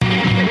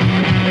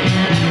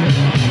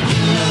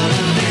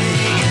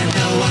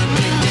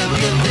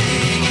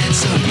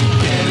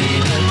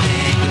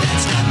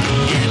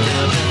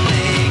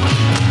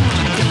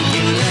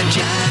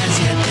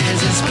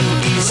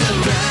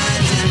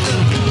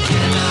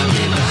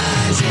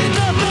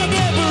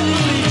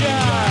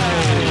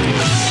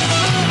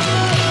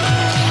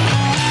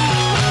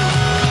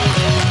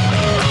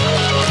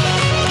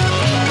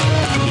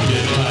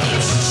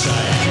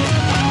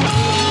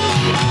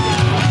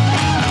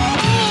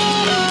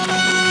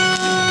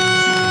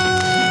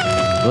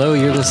Hello,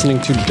 you're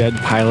listening to Dead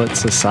Pilot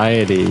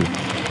Society,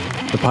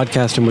 the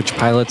podcast in which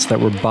pilots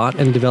that were bought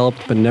and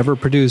developed but never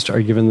produced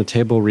are given the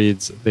table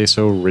reads they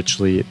so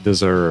richly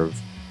deserve.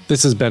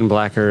 This is Ben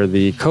Blacker,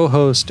 the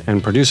co-host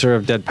and producer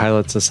of Dead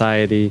Pilot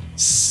Society,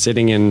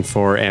 sitting in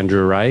for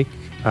Andrew Reich.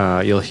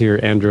 You'll hear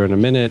Andrew in a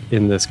minute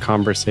in this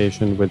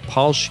conversation with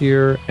Paul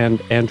Scheer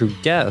and Andrew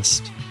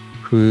Guest,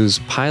 whose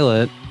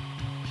pilot,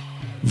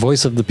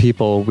 Voice of the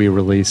People, we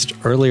released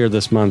earlier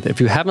this month.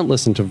 If you haven't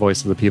listened to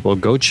Voice of the People,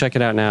 go check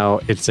it out now.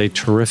 It's a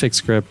terrific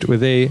script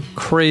with a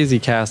crazy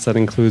cast that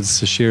includes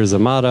Sashir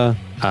Zamata,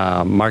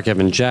 Mark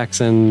Evan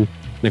Jackson,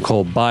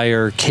 Nicole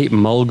Byer, Kate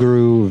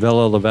Mulgrew,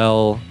 Vela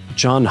Lavelle,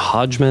 John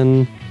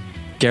Hodgman,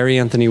 Gary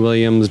Anthony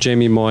Williams,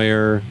 Jamie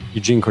Moyer,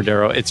 Eugene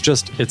Cordero.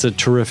 It's a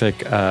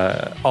terrific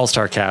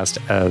all-star cast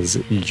as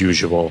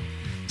usual.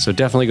 So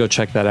definitely go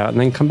check that out and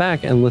then come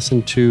back and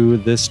listen to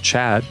this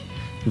chat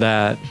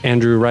that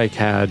Andrew Reich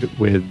had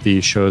with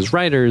the show's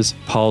writers,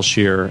 Paul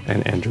Scheer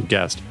and Andrew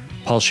Guest.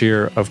 Paul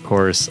Scheer, of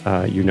course,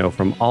 you know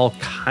from all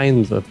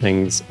kinds of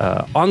things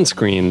on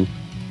screen,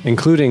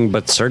 including,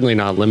 but certainly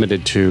not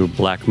limited to,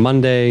 Black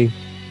Monday.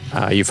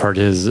 You've heard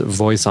his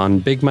voice on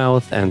Big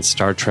Mouth and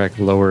Star Trek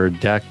Lower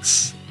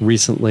Decks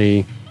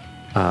recently.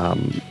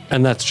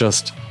 And that's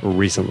just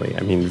recently.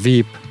 I mean,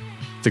 Veep,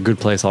 The Good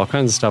Place, all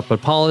kinds of stuff.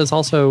 But Paul is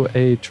also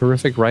a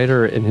terrific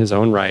writer in his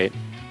own right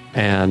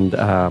and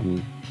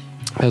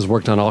has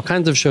worked on all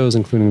kinds of shows,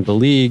 including The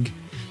League.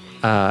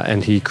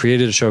 And he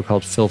created a show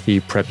called Filthy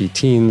Preppy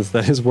Teens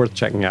that is worth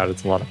checking out.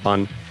 It's a lot of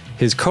fun.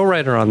 His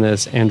co-writer on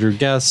this, Andrew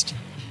Guest,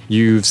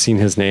 you've seen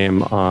his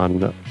name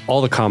on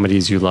all the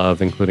comedies you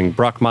love, including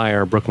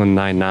Brockmire, Brooklyn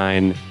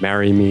Nine-Nine,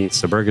 Marry Me,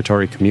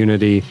 Suburgatory,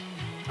 Community.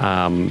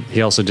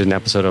 He also did an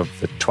episode of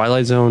The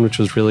Twilight Zone, which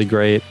was really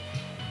great.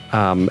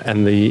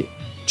 And the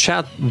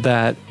chat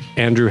that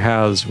Andrew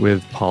has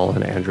with Paul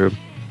and Andrew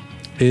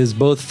is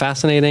both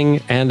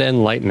fascinating and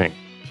enlightening.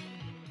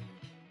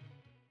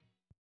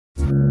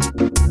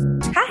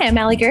 Hi, I'm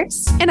Allie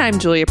Gertz. And I'm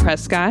Julia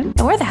Prescott.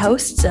 And we're the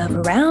hosts of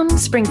Around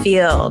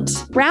Springfield.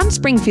 Round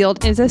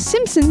Springfield is a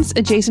Simpsons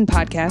adjacent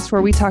podcast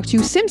where we talk to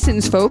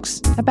Simpsons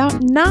folks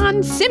about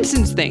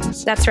non-Simpsons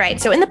things. That's right.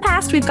 So in the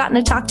past, we've gotten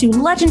to talk to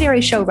legendary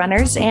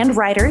showrunners and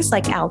writers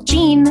like Al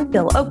Jean,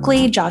 Bill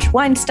Oakley, Josh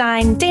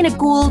Weinstein, Dana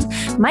Gould,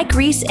 Mike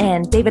Reese,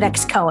 and David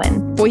X.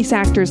 Cohen. Voice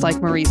actors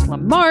like Maurice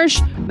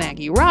LaMarche,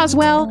 Maggie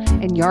Roswell,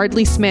 and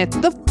Yardley Smith,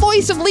 the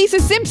voice of Lisa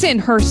Simpson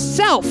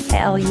herself.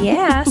 Hell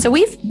yeah. So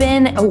we've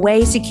been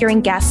away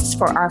securing guests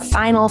for our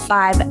final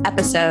 5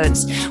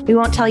 episodes. We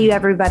won't tell you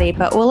everybody,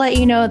 but we'll let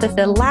you know that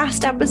the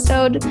last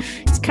episode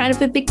is kind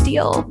of a big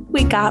deal.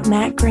 We got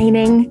Matt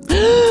Groening.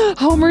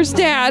 Homer's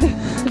dad.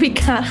 We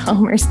got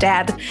Homer's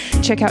dad.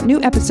 Check out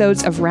new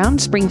episodes of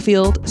Round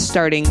Springfield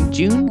starting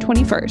June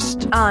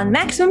 21st. On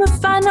Maximum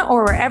Fun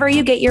or wherever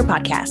you get your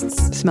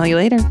podcasts. Smell you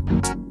later.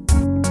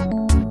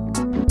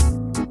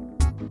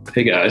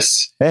 Hey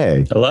guys.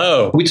 Hey.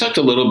 Hello. We talked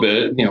a little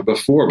bit,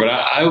 before, but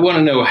I want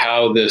to know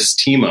how this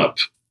team up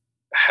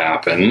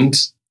happened.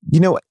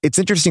 It's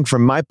interesting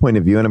from my point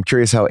of view, and I'm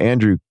curious how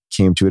Andrew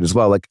came to it as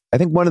well. Like, I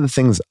think one of the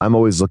things I'm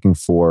always looking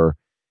for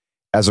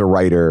as a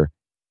writer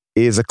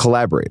is a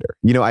collaborator.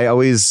 I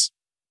always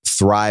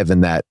thrive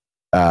in that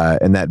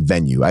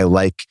venue. I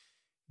like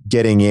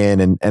getting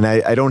in and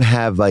I don't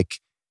have like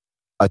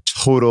a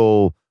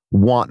total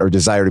want or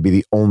desire to be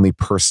the only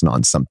person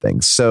on something.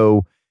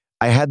 So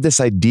I had this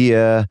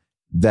idea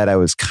that I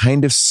was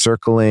kind of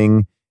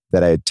circling,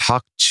 that I had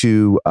talked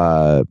to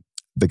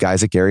the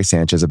guys at Gary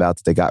Sanchez about,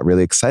 that they got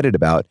really excited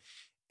about.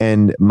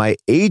 And my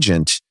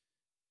agent,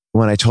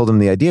 when I told him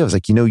the idea, I was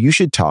like, you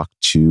should talk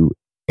to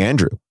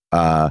Andrew.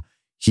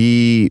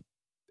 He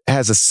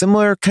has a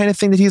similar kind of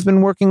thing that he's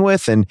been working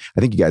with. And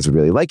I think you guys would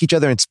really like each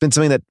other. And it's been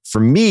something that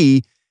for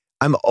me,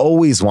 I'm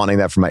always wanting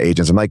that for my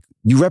agents. I'm like,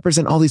 you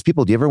represent all these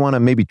people. Do you ever want to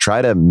maybe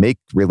try to make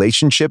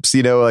relationships,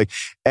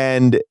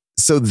 and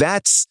so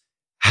that's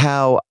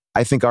how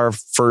I think our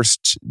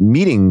first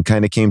meeting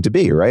kind of came to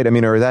be, right? I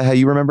mean, or is that how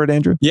you remember it,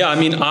 Andrew? Yeah, I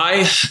mean,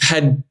 I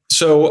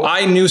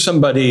knew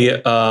somebody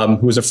who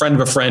was a friend of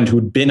a friend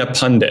who'd been a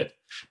pundit.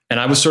 And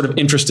I was sort of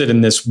interested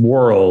in this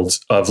world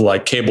of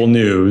like cable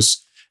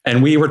news.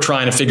 And we were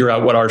trying to figure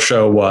out what our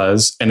show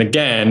was. And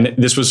again,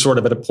 this was sort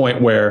of at a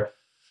point where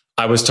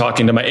I was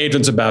talking to my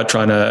agents about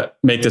trying to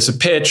make this a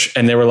pitch.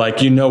 And they were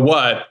like, you know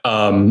what?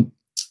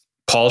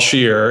 Paul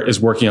Scheer is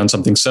working on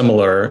something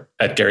similar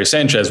at Gary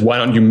Sanchez. Why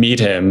don't you meet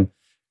him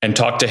and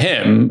talk to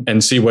him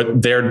and see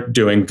what they're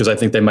doing? Because I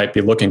think they might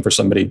be looking for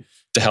somebody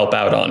to help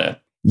out on it.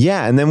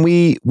 Yeah. And then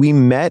we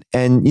met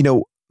and,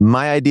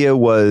 my idea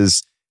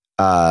was,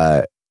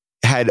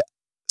 had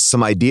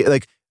some idea,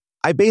 like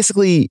I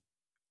basically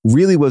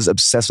really was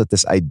obsessed with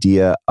this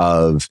idea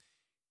of,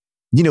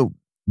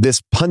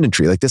 this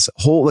punditry, like this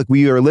whole, like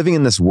we are living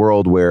in this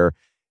world where,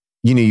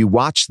 you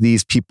watch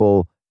these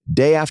people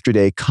day after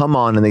day come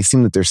on and they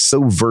seem that they're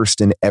so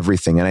versed in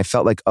everything. And I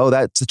felt like, oh,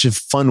 that's such a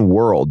fun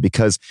world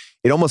because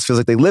it almost feels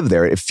like they live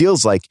there. It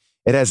feels like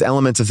it has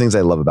elements of things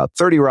I love about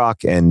 30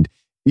 Rock and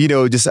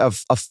just a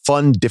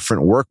fun,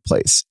 different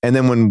workplace. And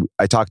then when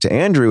I talked to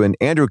Andrew, and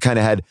Andrew kind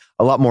of had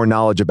a lot more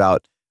knowledge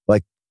about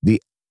like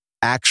the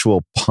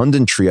actual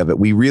punditry of it,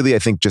 we really, I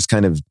think, just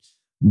kind of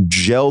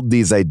gelled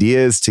these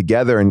ideas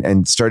together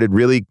and started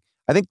really,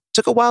 I think,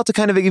 took a while to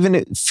kind of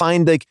even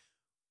find like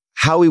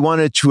how we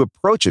wanted to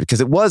approach it. Because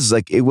there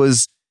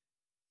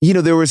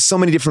was so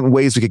many different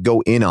ways we could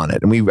go in on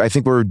it. And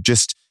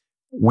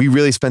we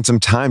really spent some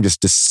time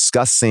just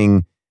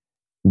discussing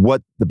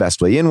what the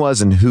best way in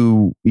was and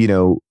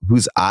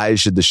whose eyes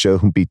should the show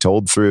be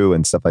told through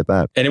and stuff like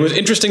that. And it was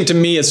interesting to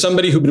me as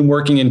somebody who'd been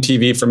working in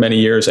TV for many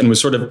years and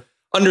was sort of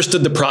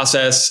understood the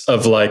process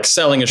of like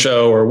selling a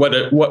show or what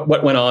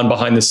went on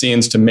behind the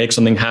scenes to make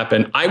something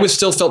happen. I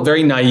still felt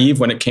very naive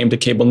when it came to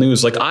cable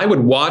news. Like I would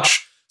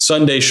watch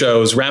Sunday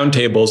shows,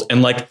 roundtables,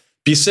 and like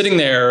be sitting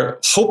there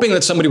hoping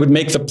that somebody would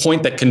make the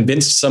point that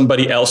convinced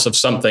somebody else of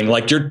something.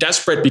 Like you're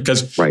desperate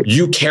because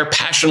you care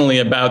passionately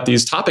about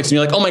these topics. And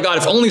you're like, oh my God,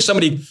 if only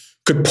somebody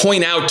could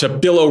point out to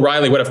Bill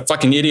O'Reilly what a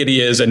fucking idiot he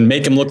is and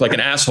make him look like an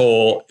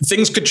asshole,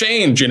 things could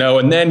change,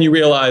 And then you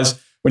realize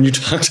when you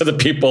talk to the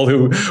people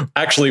who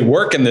actually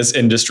work in this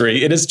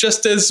industry, it is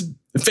just as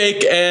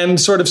fake and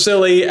sort of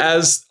silly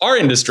as our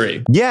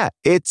industry. Yeah,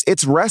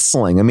 it's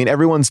wrestling. I mean,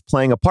 everyone's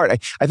playing a part.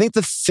 I think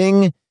the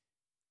thing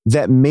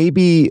that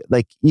maybe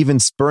like even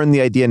spurned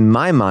the idea in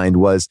my mind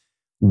was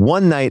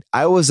one night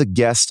I was a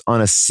guest on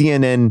a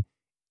CNN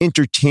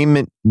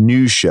entertainment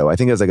news show. I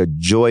think it was like a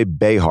Joy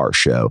Behar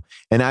show.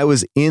 And I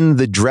was in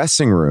the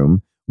dressing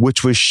room,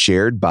 which was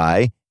shared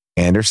by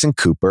Anderson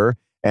Cooper,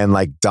 and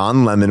like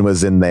Don Lemon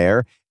was in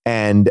there.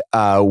 And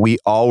we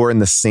all were in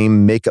the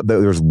same makeup. There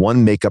was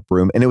one makeup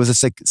room and it was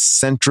this like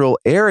central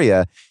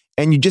area.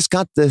 And you just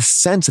got the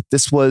sense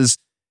that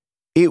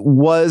it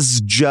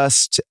was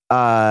just,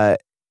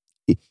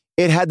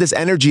 it had this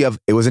energy of,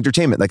 it was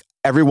entertainment. Like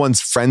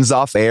everyone's friends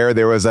off air.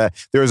 There was a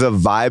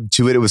vibe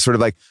to it. It was sort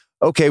of like,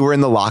 okay, we're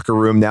in the locker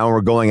room now and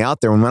we're going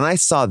out there. And when I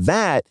saw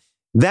that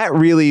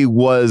really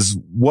was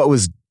what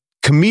was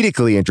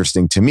comedically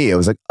interesting to me. It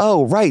was like,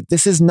 oh, right.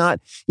 This is not,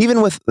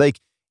 even with like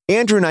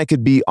Andrew and I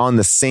could be on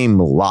the same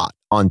lot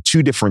on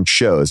two different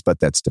shows, but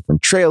that's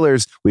different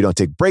trailers. We don't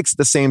take breaks at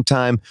the same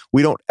time.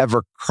 We don't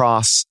ever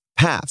cross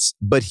paths.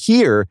 But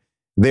here,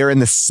 they're in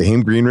the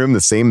same green room,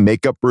 the same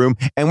makeup room.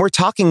 And we're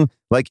talking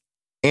like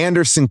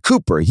Anderson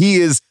Cooper.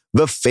 He is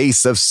the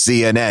face of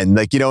CNN.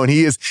 Like, and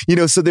he is,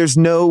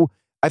 so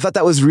I thought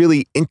that was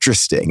really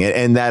interesting.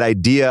 And that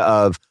idea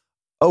of,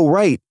 oh,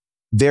 right,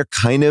 their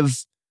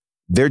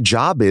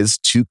job is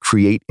to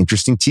create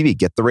interesting TV,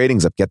 get the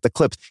ratings up, get the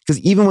clips. Because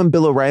even when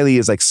Bill O'Reilly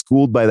is like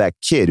schooled by that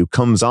kid who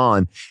comes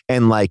on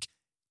and like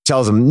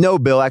tells him, no,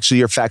 Bill, actually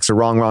your facts are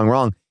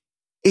wrong.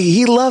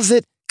 He loves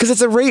it. Because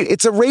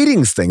it's a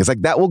ratings thing. It's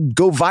like that will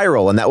go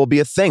viral and that will be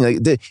a thing.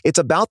 Like, it's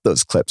about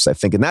those clips, I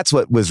think. And that's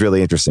what was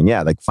really interesting.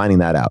 Yeah, like finding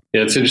that out.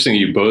 Yeah, it's interesting.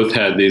 You both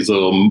had these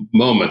little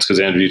moments because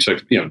Andrew, you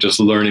took, just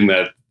learning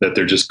that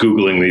they're just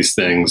Googling these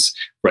things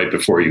right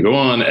before you go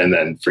on. And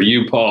then for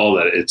you, Paul,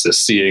 that it's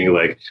just seeing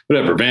like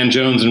whatever, Van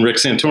Jones and Rick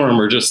Santorum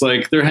are just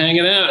like, they're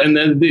hanging out and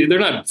then they're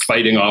not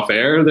fighting off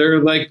air.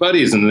 They're like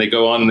buddies and they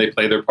go on and they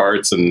play their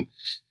parts. And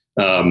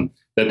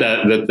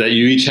that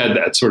you each had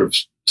that sort of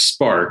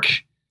spark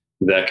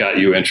that got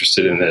you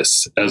interested in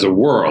this as a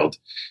world.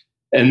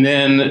 And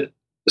then,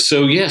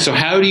 so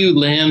how do you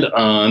land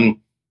on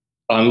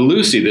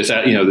Lucy, this,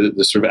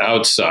 the sort of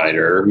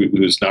outsider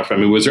who's not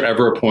from, was there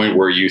ever a point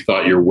where you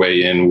thought your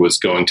way in was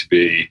going to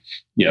be,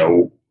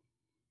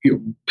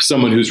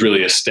 someone who's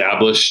really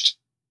established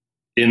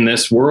in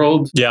this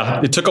world?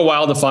 Yeah, it took a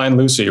while to find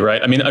Lucy,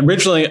 right? I mean,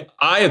 originally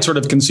I had sort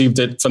of conceived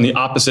it from the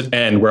opposite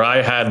end where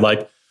I had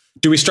like,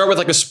 do we start with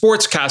like a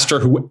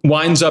sportscaster who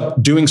winds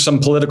up doing some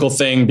political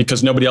thing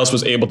because nobody else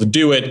was able to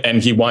do it,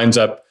 and he winds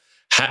up,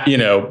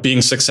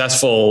 being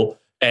successful,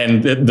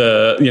 and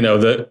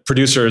the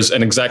producers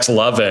and execs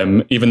love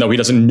him, even though he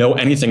doesn't know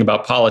anything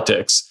about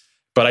politics.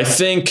 But I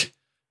think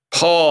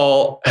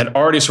Paul had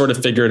already sort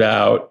of figured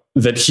out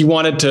that he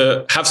wanted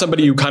to have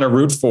somebody you kind of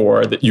root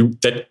for,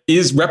 that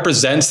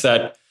represents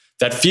that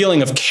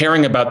feeling of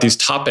caring about these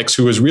topics,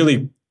 who is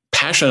really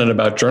passionate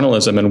about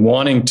journalism and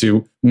wanting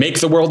to make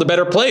the world a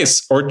better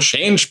place or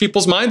change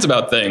people's minds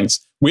about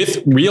things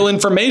with real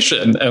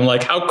information. And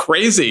like, how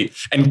crazy,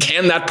 and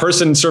can that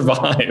person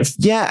survive?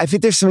 Yeah, I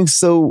think there's something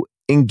so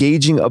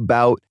engaging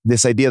about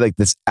this idea, like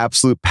this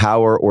absolute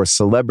power or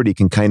celebrity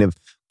can kind of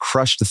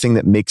crush the thing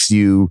that makes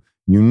you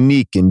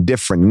unique and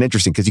different and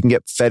interesting, because you can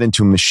get fed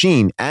into a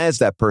machine as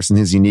that person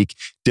who's unique,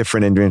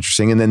 different, and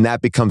interesting. And then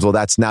that becomes, well,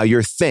 that's now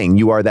your thing.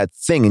 You are that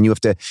thing, and you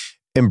have to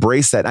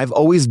embrace that. I've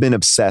always been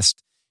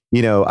obsessed.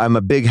 I'm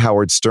a big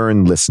Howard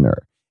Stern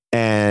listener.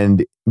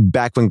 And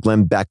back when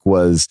Glenn Beck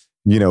was,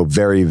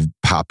 very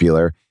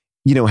popular,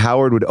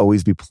 Howard would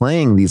always be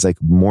playing these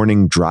like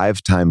morning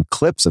drive time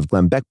clips of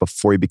Glenn Beck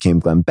before he became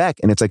Glenn Beck.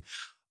 And it's like,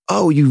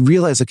 oh, you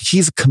realize like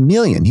he's a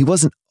chameleon. He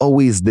wasn't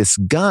always this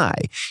guy.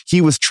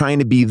 He was trying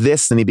to be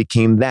this and he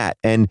became that.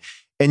 And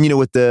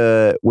with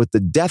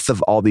the death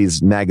of all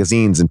these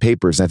magazines and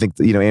papers, and I think,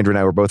 Andrew and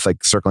I were both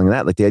like circling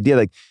that, like the idea,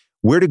 like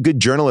where do good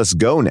journalists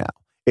go now?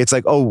 It's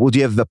like, oh, well, do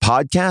you have the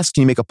podcast?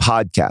 Can you make a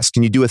podcast?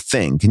 Can you do a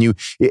thing? Can you,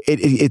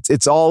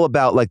 it's all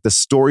about like the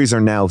stories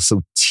are now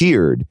so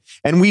tiered.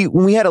 And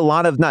we had a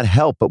lot of not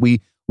help, but we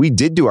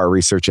did do our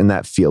research in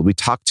that field. We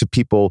talked to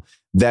people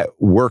that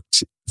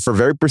worked for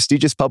very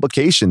prestigious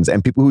publications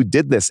and people who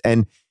did this.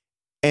 And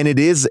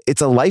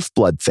it's a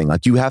lifeblood thing.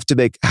 Like you have to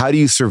make, how do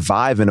you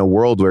survive in a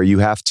world where you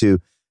have to,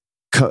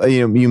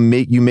 you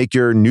make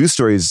your news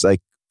stories like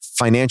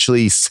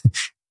financially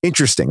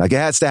interesting. Like it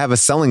has to have a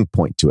selling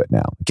point to it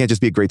now. It can't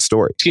just be a great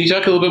story. Can you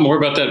talk a little bit more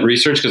about that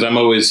research? Because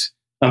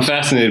I'm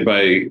fascinated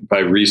by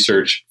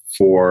research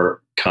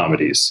for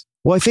comedies.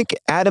 Well, I think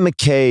Adam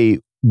McKay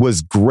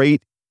was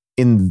great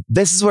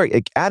this is where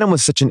Adam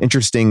was such an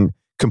interesting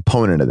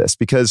component of this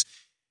because,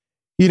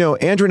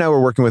 Andrew and I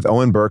were working with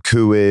Owen Burke,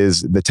 who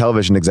is the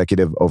television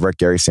executive over at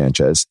Gary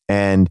Sanchez.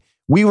 And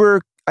we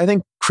were, I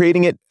think,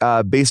 creating it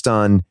based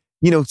on,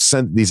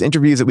 these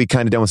interviews that we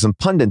kind of done with some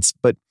pundits.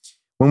 But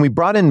when we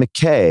brought in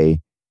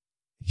McKay,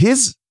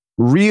 his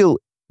real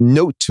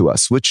note to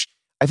us, which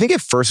I think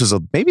at first was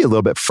maybe a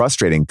little bit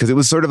frustrating because it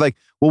was sort of like,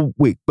 well,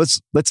 wait,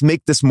 let's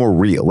make this more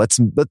real. Let's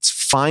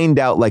find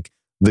out like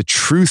the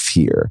truth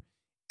here.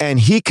 And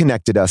he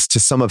connected us to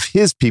some of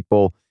his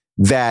people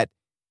that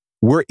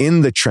were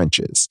in the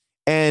trenches.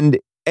 And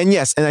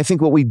yes, and I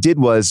think what we did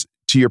was,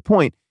 to your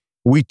point,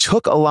 we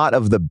took a lot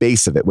of the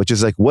base of it, which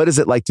is like, what is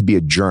it like to be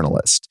a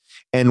journalist?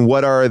 And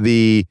what are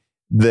the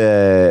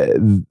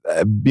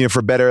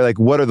for better, like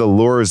what are the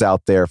lures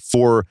out there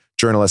for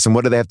journalists and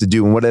what do they have to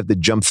do and what do they have to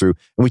jump through?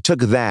 And we took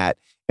that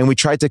and we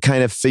tried to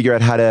kind of figure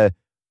out how to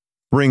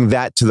bring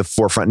that to the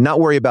forefront, not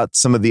worry about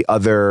some of the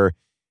other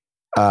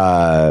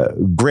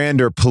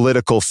grander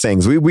political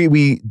things.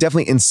 We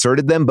definitely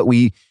inserted them, but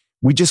we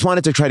just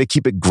wanted to try to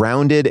keep it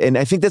grounded. And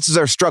I think this is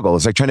our struggle.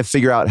 It's like trying to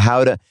figure out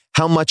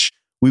how much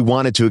we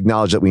wanted to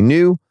acknowledge that we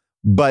knew,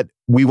 but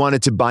we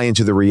wanted to buy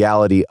into the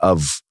reality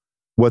of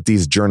what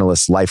these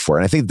journalists' life were.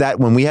 And I think that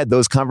when we had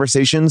those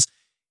conversations,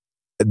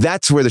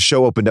 that's where the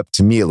show opened up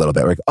to me a little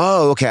bit. Like,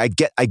 oh, okay,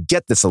 I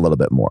get this a little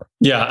bit more.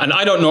 Yeah, and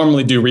I don't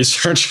normally do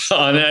research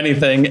on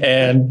anything.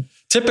 And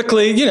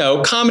typically,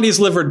 comedies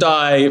live or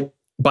die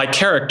by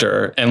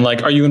character. And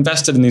like, are you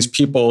invested in these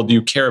people? Do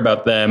you care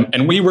about them?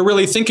 And we were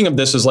really thinking of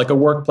this as like a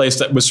workplace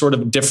that was sort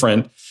of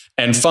different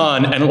and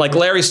fun. And like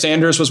Larry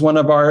Sanders was one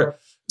of our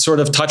sort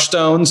of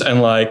touchstones.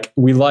 And like,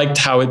 we liked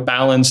how it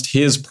balanced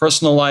his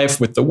personal life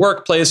with the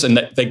workplace and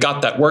that they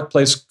got that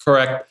workplace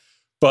correct.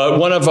 But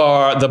one of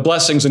the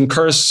blessings and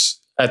curse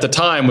at the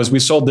time was we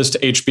sold this to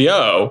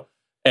HBO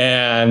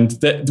and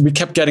we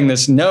kept getting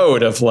this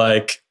note of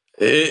like,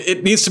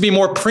 it needs to be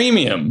more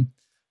premium,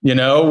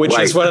 which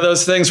is one of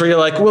those things where you're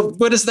like, well,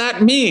 what does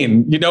that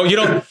mean? You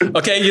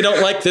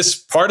don't like this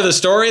part of the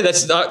story.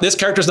 This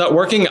character's not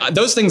working.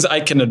 Those things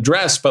I can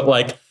address, but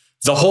like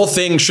the whole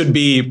thing should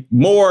be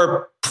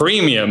more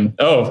premium.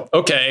 Oh,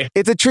 okay.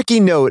 It's a tricky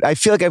note. I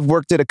feel like I've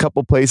worked at a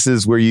couple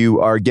places where you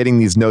are getting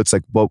these notes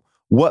like, well,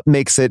 what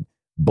makes it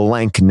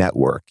blank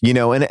network? And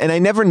I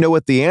never know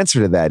what the answer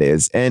to that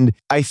is. And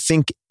I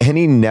think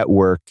any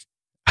network,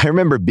 I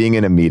remember being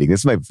in a meeting.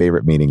 This is my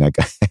favorite meeting. Like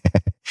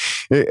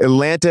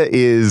Atlanta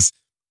is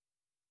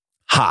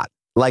hot.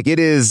 Like it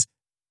is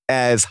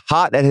as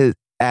hot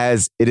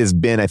as it has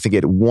been. I think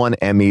it won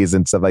Emmys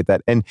and stuff like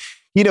that. And,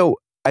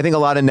 I think a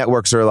lot of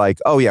networks are like,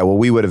 oh yeah, well,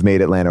 we would have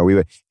made Atlanta or we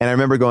would. And I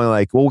remember going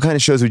like, well, what kind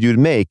of shows would you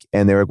make?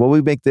 And they're like, well, we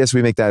make this,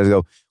 we make that. I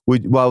go,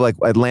 like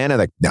Atlanta?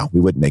 Like, no,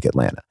 we wouldn't make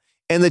Atlanta.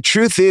 And the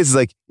truth is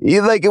like,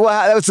 well,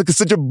 that was like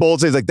such a bold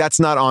statement. Like, that's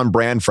not on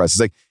brand for us.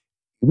 It's like,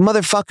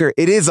 motherfucker,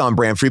 it is on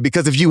brand for you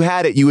because if you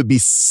had it, you would be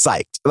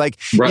psyched. Like,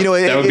 right.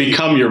 That would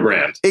become your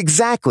brand.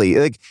 Exactly.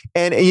 Like,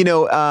 and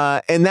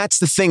and that's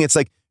the thing. It's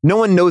like, no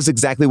one knows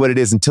exactly what it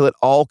is until it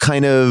all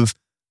kind of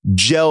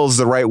gels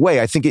the right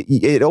way. I think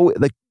it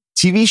like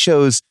TV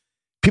shows,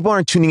 people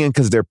aren't tuning in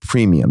because they're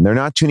premium. They're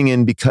not tuning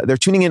in because they're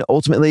tuning in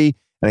ultimately.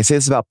 And I say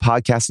this about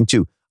podcasting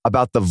too,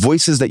 about the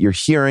voices that you're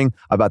hearing,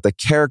 about the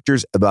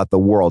characters, about the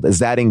world. Is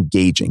that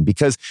engaging?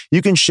 Because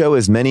you can show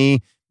as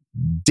many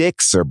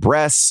dicks or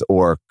breasts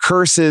or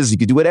curses. You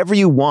could do whatever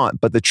you want.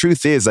 But the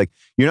truth is like,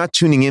 you're not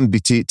tuning in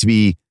to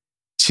be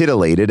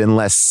titillated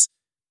unless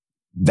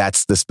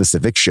that's the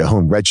specific show.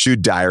 Red Shoe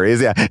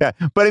Diaries. Yeah.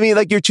 But I mean,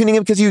 like you're tuning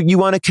in because you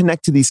want to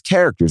connect to these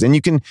characters and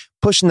you can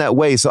push in that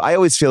way. So I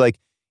always feel like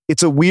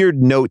it's a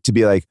weird note to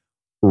be like,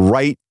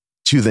 write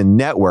to the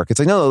network. It's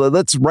like, no,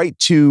 let's write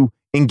to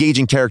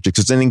engaging characters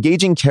because an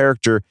engaging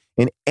character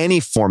in any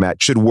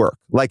format should work.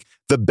 Like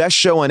the best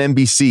show on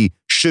NBC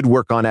should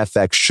work on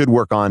FX, should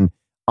work on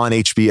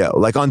HBO,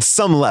 like on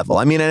some level.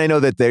 I mean, and I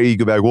know that there you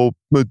go back, well,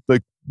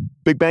 like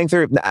Big Bang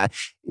Theory, nah,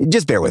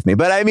 just bear with me.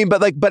 But like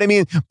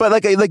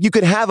you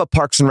could have a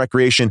Parks and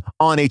Recreation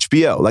on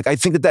HBO. Like I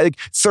think that like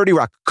 30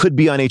 Rock could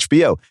be on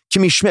HBO.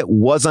 Kimmy Schmidt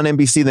was on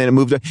NBC, then it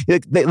moved.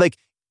 Like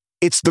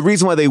it's the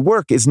reason why they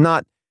work is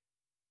not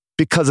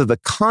because of the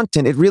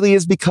content. It really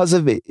is because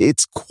of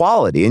its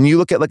quality. And you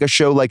look at like a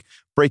show like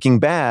Breaking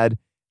Bad.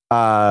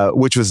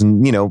 which was,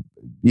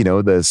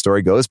 the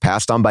story goes,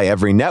 passed on by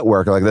every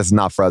network. Like, that's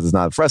not for us. It's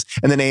not for us.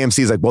 And then AMC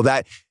is like, well,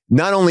 that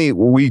not only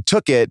we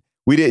took it,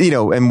 we did,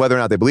 and whether or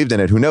not they believed in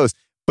it, who knows?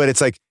 But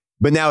it's like,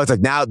 now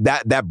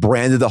that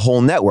branded the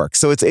whole network.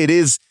 So it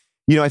is,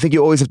 I think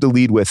you always have to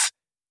lead with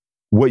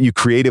what you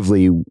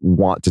creatively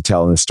want to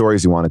tell and the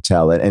stories you want to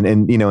tell.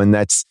 And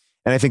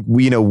I think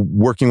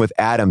working with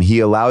Adam, he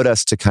allowed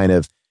us to kind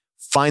of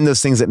find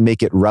those things that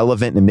make it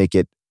relevant and make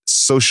it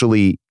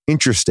socially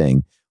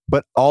interesting,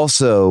 but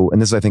also, and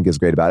this I think is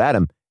great about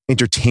Adam,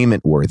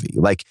 entertainment worthy.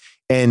 Like,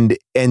 and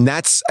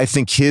that's, I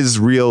think, his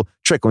real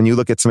trick. When you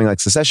look at something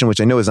like Succession,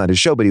 which I know is not his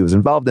show, but he was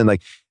involved in,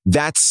 like,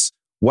 that's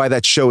why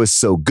that show is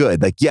so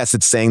good. Like, yes,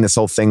 it's saying this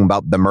whole thing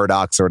about the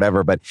Murdochs or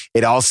whatever, but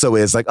it also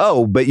is like,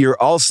 oh, but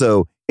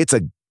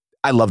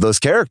I love those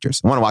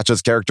characters. I want to watch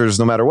those characters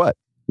no matter what.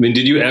 I mean,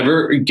 did you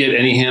ever get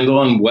any handle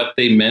on what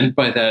they meant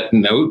by that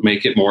note,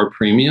 make it more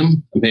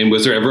premium? I mean,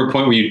 was there ever a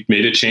point where you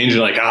made a change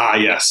and like,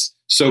 yes,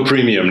 so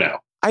premium now?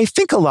 I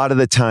think a lot of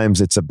the times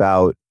it's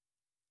about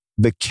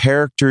the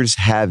characters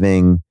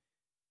having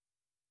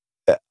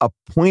a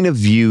point of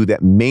view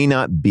that may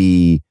not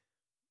be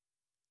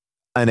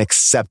an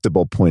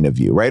acceptable point of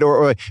view, right?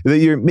 Or that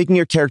you're making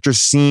your characters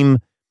seem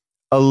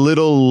a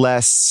little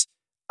less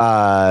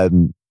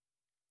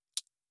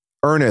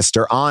earnest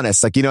or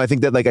honest. Like, I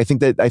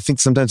think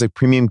sometimes like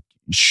premium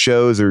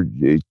shows or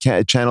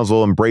channels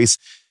will embrace,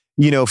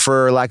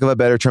 for lack of a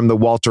better term, the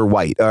Walter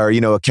White, or,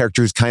 a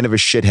character who's kind of a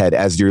shithead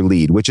as your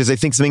lead, which is, I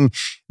think, something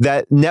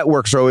that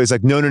networks are always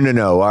like, no.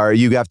 Or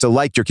you have to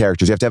like your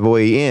characters. You have to have a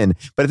way in.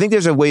 But I think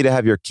there's a way to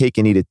have your cake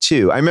and eat it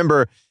too. I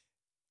remember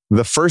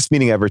the first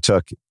meeting I ever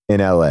took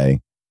in LA.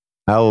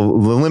 I'll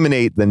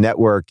eliminate the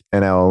network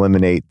and I'll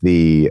eliminate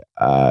the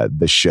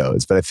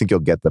shows, but I think you'll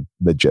get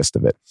the gist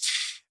of it.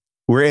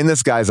 We're in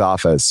this guy's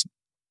office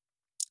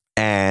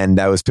and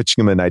I was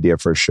pitching him an idea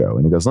for a show.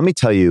 And he goes, let me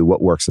tell you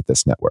what works at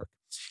this network.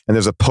 And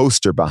there's a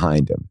poster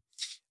behind him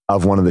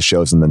of one of the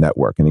shows in the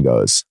network. And he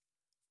goes,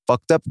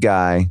 fucked up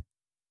guy,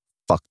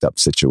 fucked up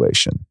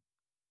situation.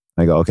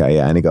 I go, okay,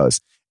 yeah. And he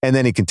goes, and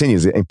then he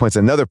continues and he points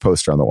at another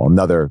poster on the wall,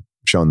 another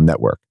show on the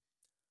network.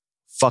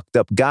 Fucked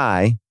up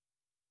guy,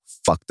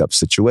 fucked up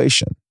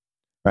situation.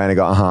 Right. And I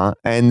go,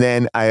 And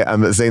then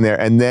I'm sitting there.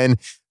 And then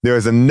there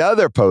was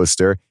another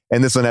poster.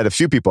 And this one had a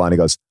few people on. He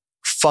goes,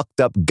 fucked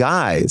up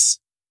guys,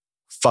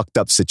 fucked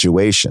up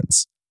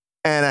situations.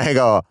 And I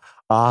go,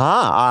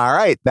 all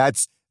right.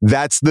 That's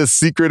the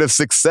secret of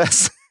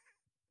success.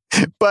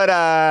 But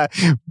I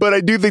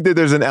do think that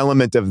there's an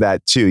element of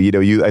that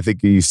too. I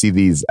think you see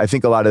these, I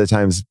think a lot of the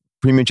times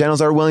premium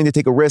channels are willing to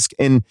take a risk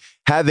in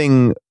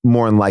having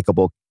more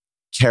unlikable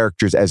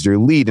characters as your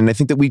lead. And I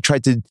think that we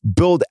tried to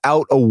build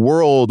out a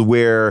world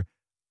where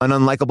an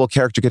unlikable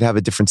character could have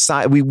a different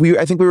side.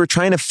 I think we were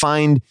trying to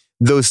find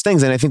those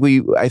things. And I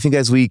think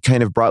as we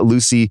kind of brought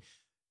Lucy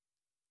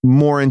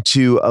more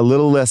into a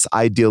little less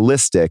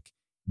idealistic,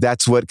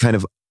 that's what kind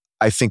of,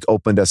 I think,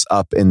 opened us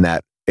up in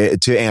that,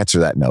 to answer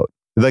that note.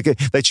 Like,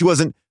 that she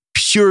wasn't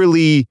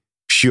purely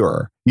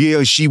pure.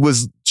 She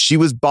was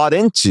bought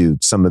into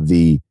some of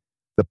the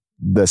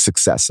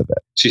success of it.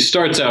 She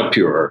starts out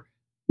pure,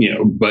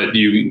 but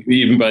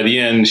even by the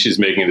end, she's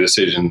making a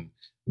decision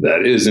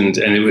that isn't.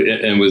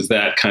 And was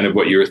that kind of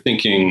what you were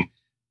thinking,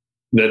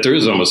 that there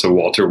is almost a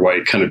Walter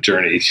White kind of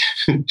journey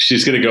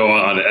she's going to go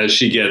on as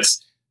she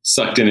gets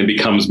sucked in and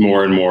becomes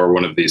more and more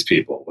one of these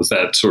people? Was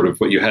that sort of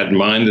what you had in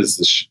mind as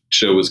the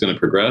show was going to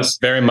progress?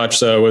 Very much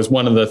so. It was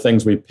one of the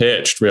things we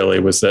pitched, really,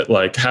 was that,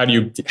 like, how do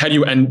you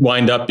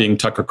wind up being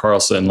Tucker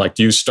Carlson? Like,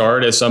 do you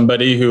start as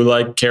somebody who,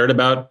 like, cared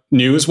about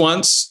news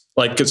once?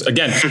 Like, because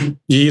again,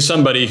 he's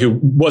somebody who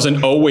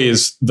wasn't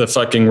always the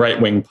fucking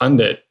right-wing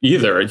pundit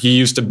either. He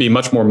used to be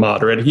much more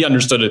moderate. He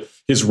understood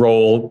his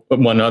role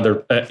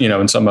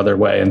in some other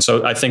way. And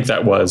so I think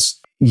that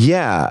was...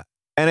 Yeah.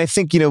 And I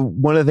think,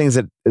 one of the things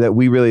that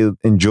we really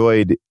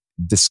enjoyed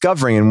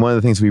discovering, and one of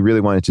the things we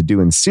really wanted to do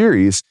in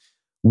series,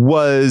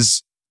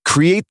 was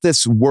create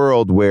this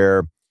world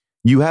where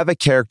you have a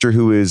character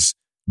who is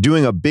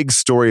doing a big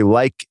story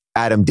like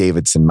Adam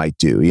Davidson might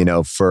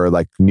do, for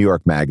like New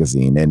York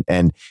Magazine,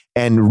 and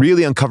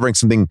really uncovering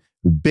something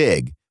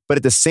big, but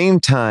at the same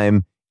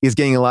time is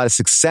getting a lot of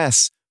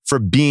success for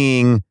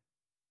being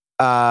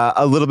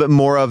a little bit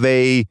more of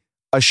a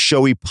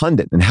showy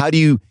pundit. And how do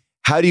you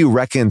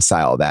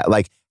reconcile that?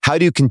 Like, how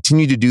do you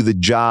continue to do the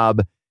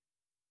job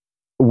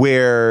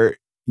where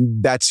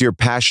that's your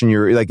passion?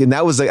 You're like, and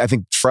that was, like, I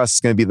think for us,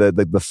 it's going to be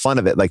the fun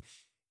of it. Like,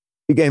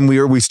 again,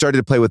 we started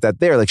to play with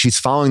that there. Like, she's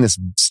following this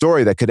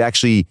story that could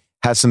actually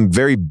have some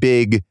very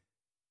big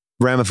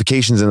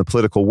ramifications in the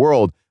political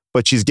world,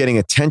 but she's getting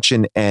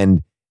attention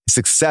and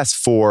success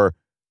for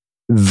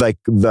like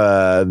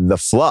the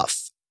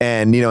fluff.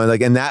 And,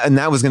 and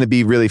that was going to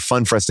be really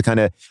fun for us to kind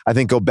of, I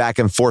think, go back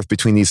and forth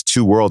between these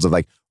two worlds of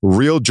like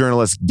real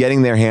journalists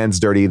getting their hands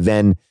dirty,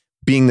 then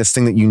being this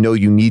thing that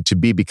you need to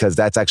be, because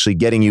that's actually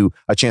getting you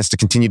a chance to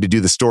continue to do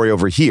the story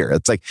over here.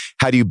 It's like,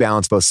 how do you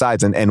balance both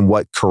sides and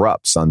what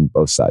corrupts on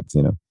both sides,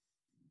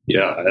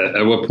 Yeah.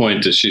 At what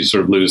point does she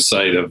sort of lose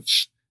sight of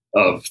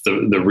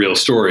the real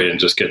story and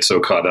just get so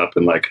caught up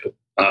in like,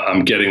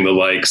 I'm getting the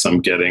likes, I'm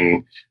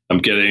getting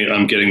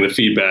the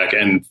feedback.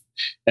 And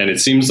it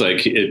seems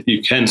like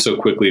you can so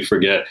quickly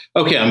forget,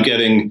 okay,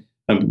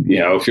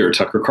 if you're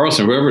Tucker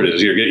Carlson, whoever it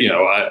is,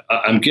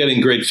 I'm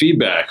getting great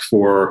feedback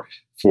for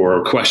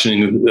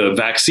questioning the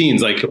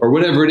vaccines, like, or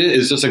whatever it is.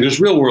 It's just like there's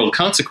real world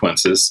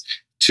consequences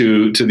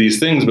to these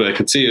things, but I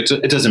could see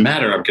it doesn't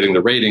matter. I'm getting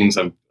the ratings.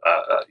 I'm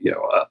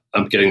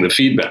getting the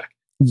feedback.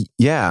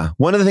 Yeah.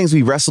 One of the things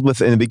we wrestled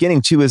with in the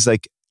beginning too is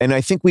like, and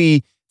I think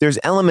there's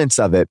elements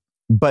of it,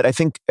 but I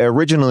think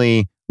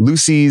originally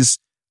Lucy's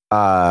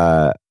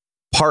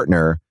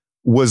partner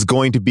was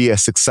going to be a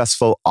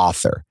successful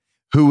author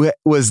who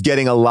was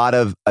getting a lot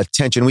of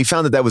attention. We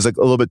found that was like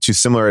a little bit too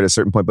similar at a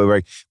certain point,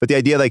 but the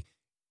idea, like,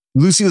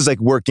 Lucy was like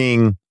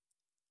working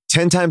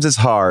 10 times as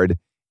hard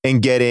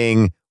and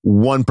getting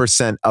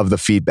 1% of the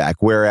feedback,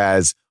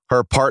 whereas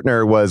her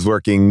partner was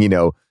working,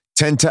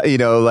 10 times,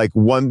 like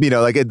one,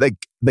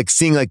 like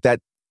seeing like that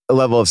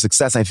level of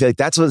success. And I feel like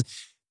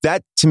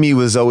that to me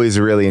was always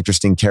a really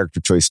interesting character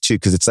choice too.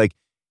 Cause it's like,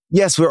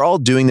 yes, we're all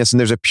doing this and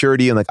there's a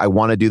purity and like, I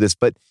want to do this,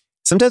 but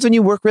sometimes when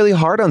you work really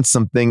hard on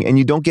something and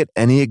you don't get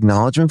any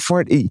acknowledgement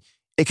for it,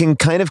 it can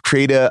kind of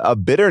create a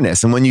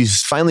bitterness. And when you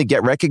finally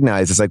get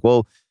recognized, it's like,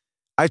 well,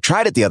 I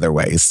tried it the other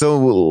way. So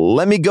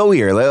let me go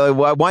here.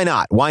 Why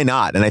not? Why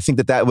not? And I think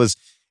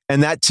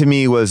that to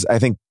me was, I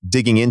think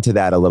digging into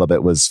that a little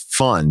bit was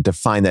fun to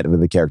find that with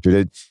the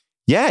character.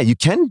 You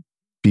can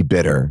be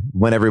bitter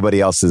when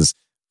everybody else is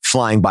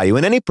flying by you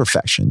in any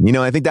profession.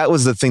 I think that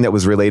was the thing that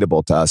was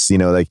relatable to us,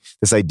 like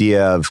this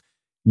idea of,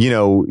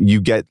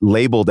 you get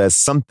labeled as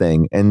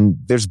something and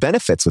there's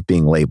benefits with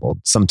being labeled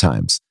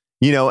sometimes,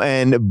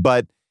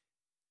 but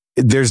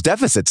there's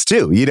deficits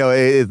too.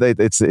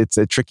 It's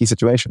a tricky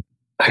situation.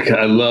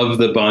 I love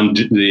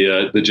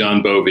the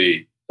John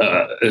Bovey.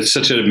 It's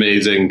such an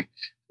amazing,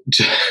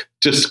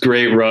 just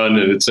great run,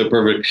 and it's so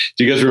perfect.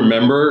 Do you guys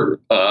remember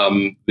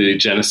the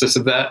genesis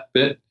of that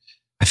bit?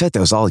 I feel like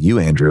that was all you,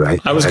 Andrew.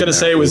 I was going to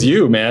say it was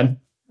you, man.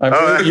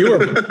 You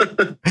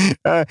were.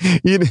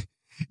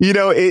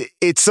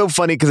 It's so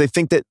funny because I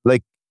think that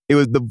like it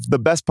was the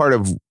best part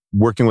of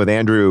working with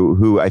Andrew,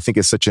 who I think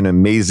is such an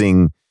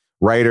amazing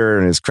writer,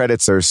 and his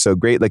credits are so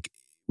great. Like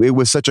it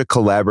was such a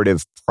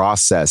collaborative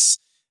process.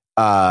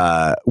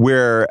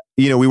 Where,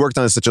 we worked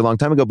on this such a long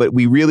time ago, but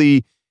we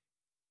really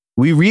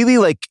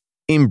like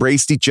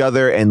embraced each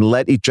other and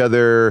let each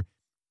other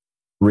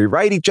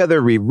rewrite each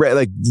other,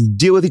 like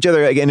deal with each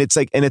other again. It's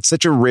like, and it's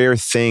such a rare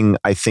thing,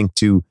 I think,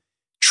 to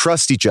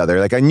trust each other.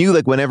 Like I knew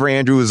like whenever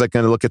Andrew was like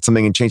going to look at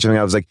something and change something,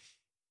 I was like,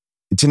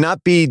 to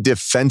not be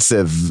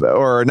defensive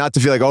or not to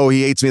feel like, oh,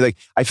 he hates me. Like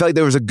I felt like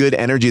there was a good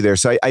energy there.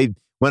 So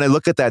when I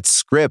look at that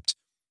script,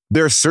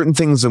 there are certain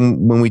things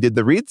when we did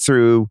the read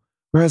through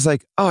where I was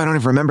like, oh, I don't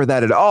even remember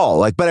that at all.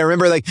 Like, but I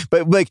remember and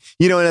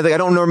I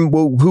don't know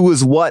who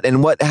was what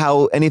and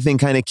how anything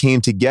kind of came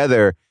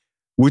together,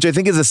 which I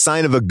think is a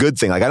sign of a good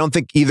thing. Like, I don't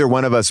think either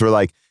one of us were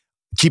like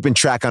keeping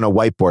track on a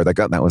whiteboard. Like,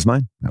 oh, that was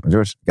mine. That was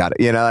yours. Got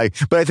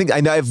it. But I think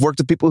I've worked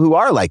with people who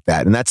are like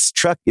that, and that's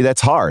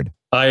hard.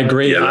 I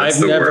agree. Yeah,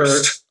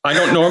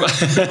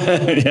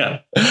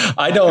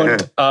 I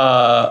don't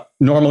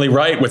normally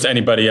write with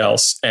anybody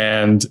else.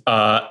 And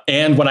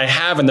when I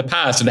have in the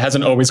past, it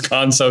hasn't always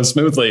gone so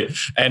smoothly.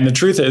 And the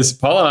truth is,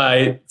 Paul and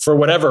I, for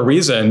whatever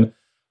reason,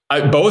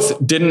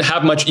 both didn't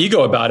have much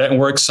ego about it. And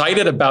we're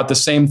excited about the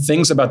same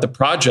things about the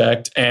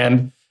project.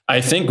 And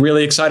I think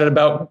really excited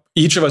about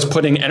each of us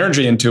putting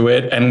energy into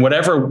it and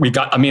whatever we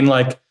got. I mean,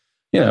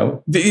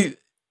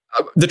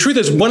 the truth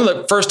is, one of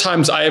the first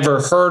times I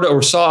ever heard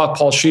or saw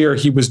Paul Scheer,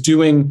 he was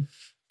doing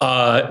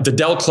the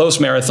Del Close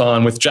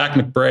Marathon with Jack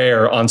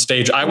McBrayer on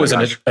stage. I was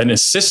an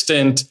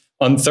assistant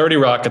on 30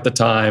 Rock at the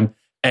time,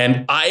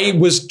 and I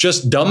was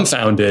just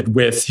dumbfounded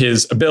with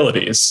his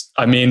abilities.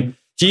 I mean,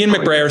 he and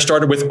McBrayer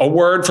started with a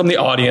word from the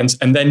audience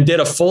and then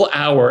did a full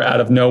hour out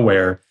of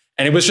nowhere.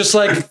 And it was just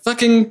like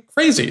fucking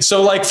crazy.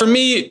 So like for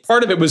me,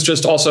 part of it was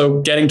just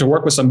also getting to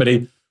work with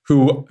somebody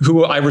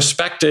who I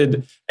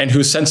respected and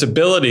whose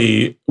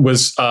sensibility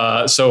was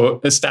so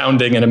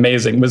astounding and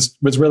amazing was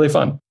really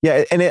fun.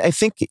 Yeah. And I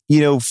think,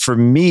 for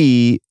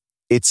me,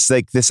 it's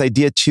like this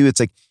idea too.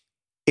 It's like,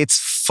 it's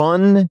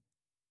fun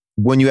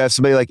when you have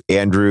somebody like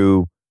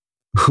Andrew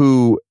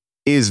who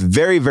is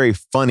very, very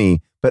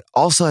funny, but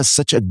also has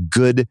such a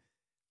good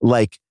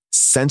like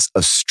sense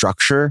of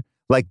structure.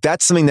 Like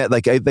that's something that I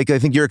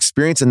think your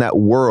experience in that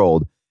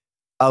world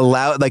I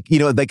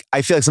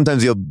feel like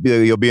sometimes you'll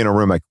be in a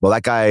room like, well,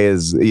 that guy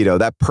is,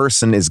 that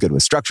person is good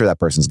with structure. That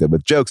person's good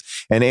with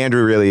jokes. And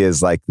Andrew really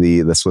is like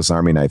the Swiss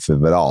Army knife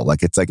of it all.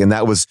 Like, it's like, and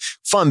that was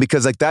fun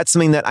because like, that's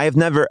something that I've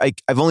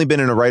only been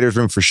in a writer's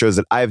room for shows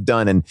that I've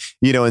done. And,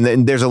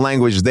 and there's a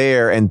language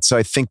there. And so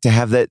I think to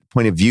have that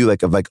point of view,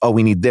 like of like, oh,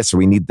 we need this or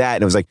we need that.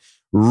 And it was like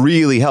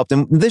really helped.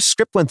 And this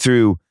script went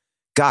through,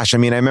 gosh, I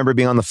mean, I remember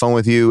being on the phone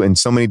with you in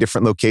so many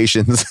different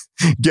locations,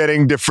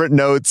 getting different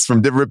notes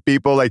from different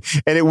people. Like,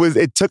 and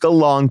it took a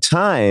long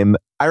time.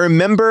 I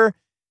remember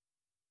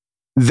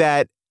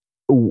that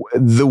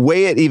the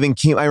way it even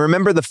came, I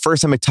remember the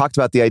first time I talked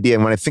about the idea.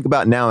 And when I think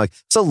about it now, like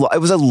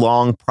it was a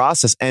long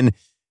process, and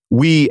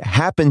we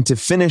happened to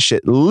finish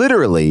it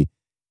literally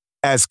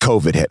as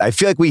COVID hit. I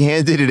feel like we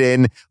handed it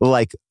in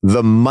like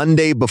the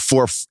Monday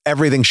before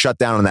everything shut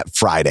down on that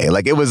Friday.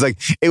 Like it was like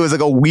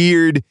a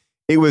weird,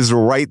 it was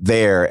right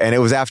there. And it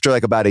was after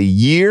like about a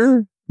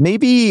year,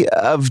 maybe,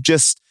 of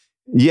just,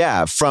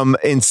 from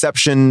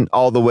inception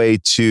all the way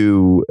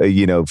to,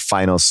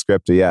 final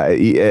script. Yeah.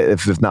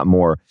 If not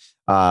more.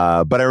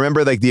 But I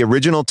remember like the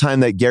original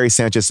time that Gary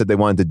Sanchez said they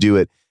wanted to do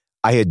it,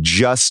 I had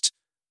just,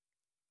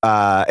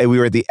 we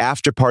were at the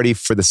after party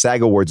for the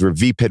SAG Awards where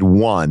VPID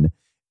won.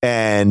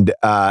 And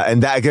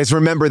that, I guys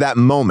remember that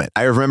moment.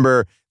 I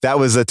remember that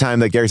was the time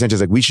that Gary Sanchez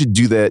was like, we should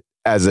do that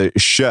as a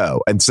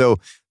show. And so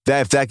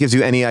if that gives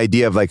you any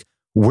idea of like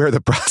where the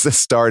process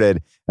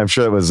started, I'm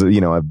sure it was,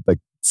 like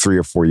 3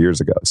 or 4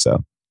 years ago.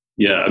 So,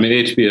 yeah, I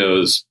mean,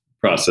 HBO's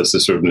process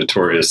is sort of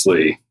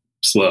notoriously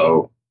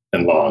slow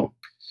and long.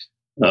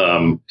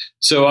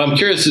 So I'm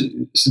curious,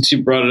 since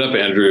you brought it up,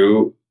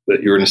 Andrew,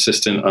 that you're an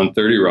assistant on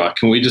 30 Rock,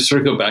 can we just sort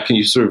of go back and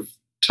you sort of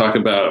talk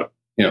about,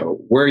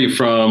 where are you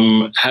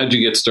from? How did you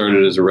get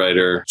started as a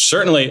writer?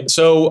 Certainly.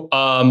 So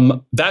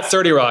that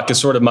 30 Rock is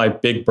sort of my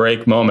big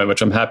break moment,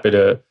 which I'm happy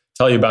to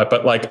tell you about.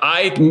 But like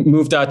I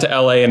moved out to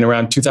LA in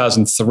around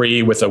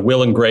 2003 with a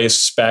Will and Grace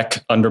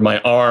spec under my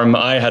arm.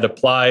 I had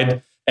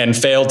applied and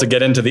failed to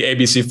get into the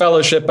ABC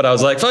fellowship, but I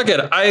was like, fuck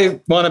it, I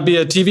want to be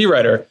a TV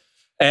writer.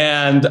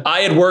 And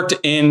I had worked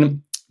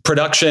in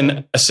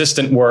production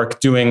assistant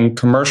work doing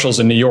commercials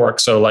in New York.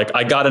 So like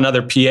I got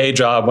another PA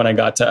job when I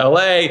got to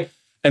LA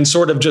and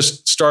sort of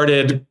just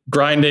started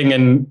grinding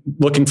and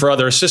looking for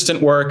other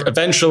assistant work.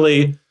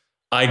 Eventually,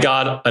 I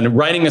got a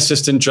writing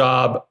assistant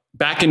job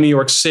back in New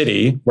York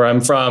City, where I'm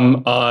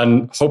from,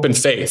 on Hope and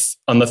Faith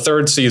on the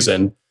 3rd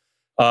season.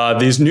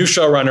 These new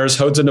showrunners,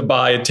 Hodes and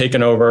Dubai, had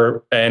taken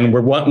over and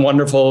were one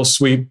wonderful,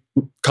 sweet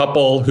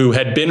couple who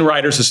had been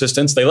writer's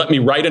assistants. They let me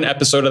write an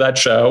episode of that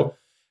show.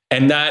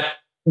 And that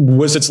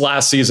was its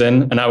last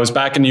season. And I was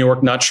back in New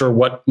York, not sure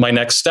what my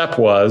next step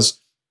was.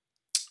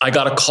 I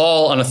got a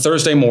call on a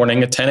Thursday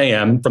morning at 10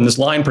 a.m. from this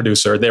line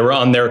producer. They were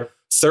on their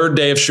 3rd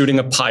day of shooting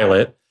a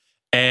pilot,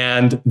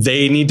 and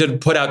they needed to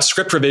put out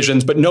script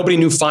revisions, but nobody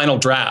knew final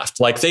draft.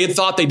 Like they had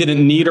thought they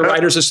didn't need a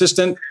writer's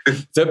assistant,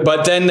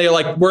 but then they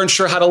weren't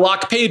sure how to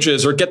lock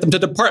pages or get them to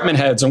department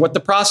heads and what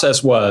the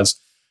process was.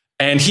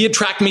 And he had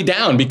tracked me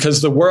down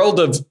because the world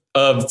of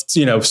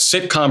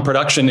sitcom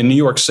production in New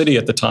York City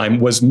at the time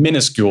was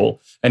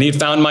minuscule. And he'd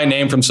found my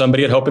name from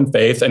somebody at Hope and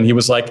Faith. And he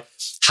was like,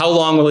 how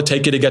long will it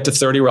take you to get to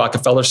 30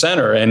 Rockefeller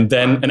Center? And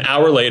then an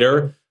hour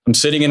later, I'm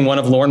sitting in one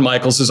of Lorne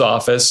Michaels'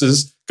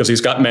 offices, because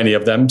he's got many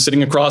of them,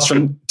 sitting across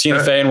from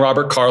Tina Fey and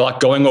Robert Carlock,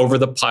 going over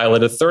the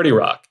pilot of 30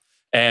 Rock.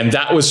 And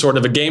that was sort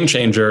of a game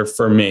changer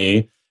for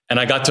me. And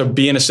I got to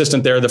be an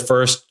assistant there the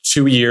first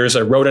 2 years.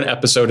 I wrote an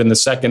episode in the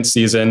 2nd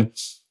season,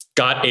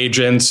 got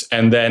agents,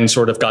 and then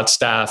sort of got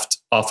staffed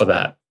off of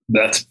that.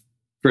 That's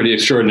pretty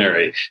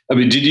extraordinary. I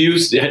mean, did you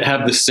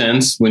have the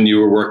sense when you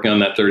were working on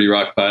that 30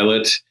 Rock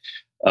pilot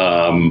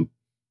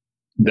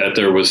that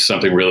there was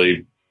something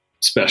really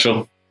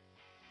special?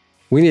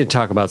 We need to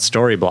talk about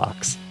story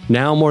blocks.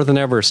 Now more than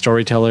ever,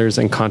 storytellers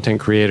and content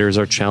creators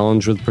are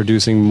challenged with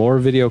producing more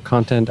video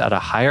content at a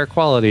higher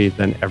quality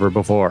than ever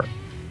before.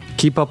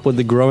 Keep up with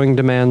the growing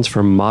demands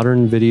for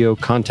modern video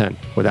content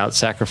without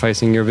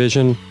sacrificing your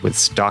vision with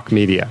stock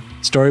media.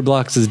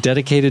 Storyblocks is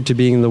dedicated to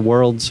being the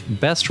world's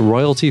best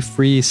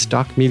royalty-free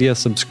stock media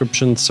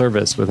subscription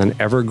service with an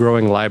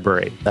ever-growing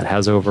library that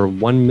has over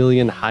 1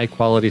 million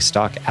high-quality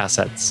stock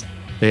assets.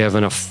 They have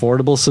an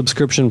affordable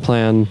subscription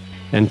plan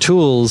and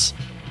tools,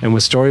 and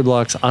with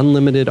Storyblocks'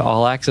 unlimited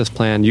all-access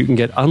plan, you can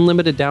get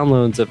unlimited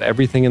downloads of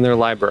everything in their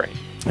library.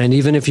 And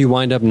even if you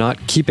wind up not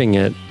keeping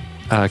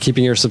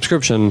your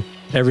subscription,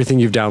 everything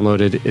you've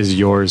downloaded is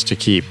yours to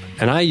keep.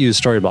 And I use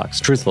Storyblocks,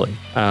 truthfully.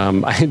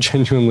 I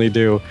genuinely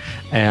do.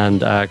 And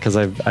because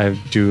I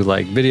do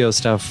like video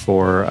stuff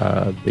for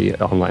the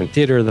online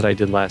theater that I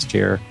did last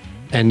year,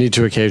 and need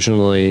to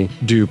occasionally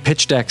do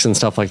pitch decks and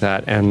stuff like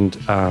that. And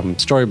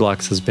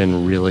Storyblocks has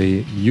been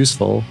really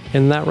useful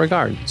in that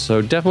regard.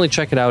 So definitely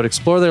check it out.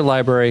 Explore their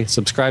library.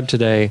 Subscribe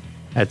today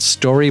at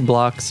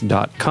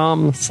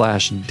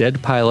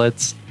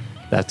storyblocks.com/deadpilots.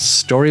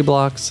 That's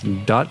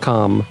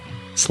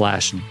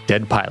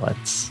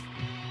storyblocks.com/deadpilots.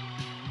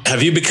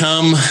 Have you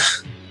become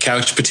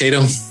couch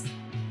potato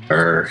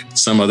or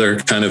some other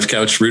kind of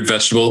couch root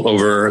vegetable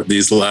over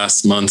these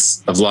last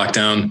months of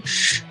lockdown?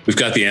 We've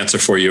got the answer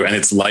for you, and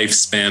it's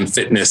Lifespan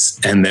Fitness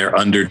and their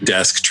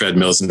under-desk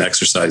treadmills and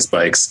exercise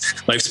bikes.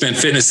 Lifespan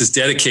Fitness is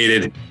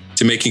dedicated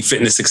to making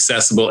fitness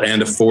accessible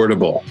and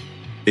affordable.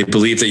 They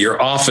believe that your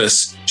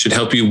office should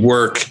help you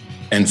work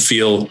and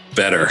feel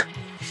better.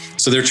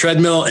 So their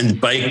treadmill and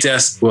bike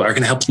desks are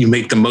going to help you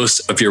make the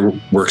most of your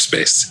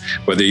workspace.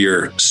 Whether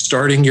you're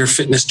starting your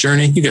fitness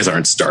journey, you guys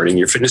aren't starting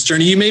your fitness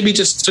journey. You maybe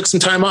just took some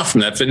time off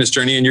from that fitness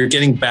journey and you're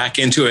getting back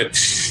into it.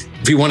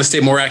 If you want to stay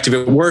more active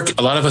at work,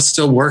 a lot of us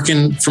still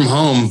working from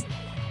home.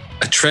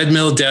 a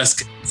treadmill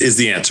desk is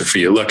the answer for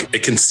you. Look,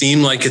 it can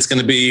seem like it's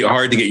going to be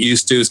hard to get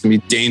used to. It's going to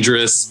be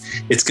dangerous.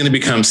 It's going to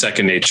become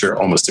second nature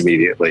almost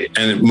immediately.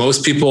 And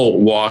most people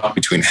walk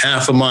between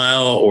half a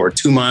mile or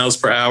 2 miles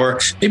per hour,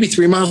 maybe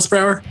 3 miles per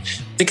hour.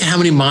 Think of how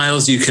many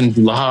miles you can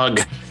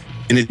log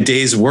in a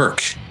day's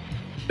work.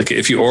 Like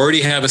if you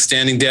already have a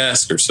standing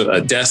desk or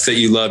a desk that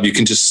you love, you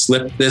can just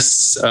slip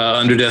this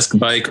underdesk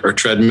bike or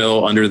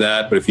treadmill under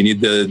that. But if you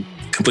need the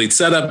complete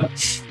setup,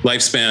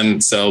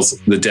 Lifespan sells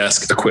the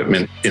desk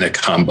equipment in a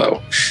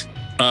combo.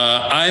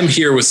 I'm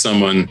here with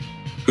someone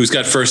who's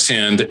got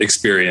firsthand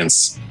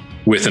experience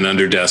with an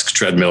underdesk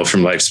treadmill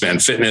from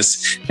Lifespan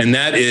Fitness. And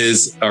that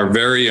is our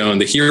very own,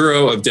 the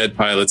hero of Dead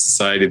Pilot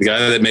Society, the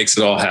guy that makes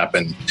it all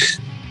happen,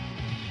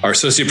 our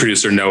associate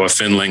producer, Noah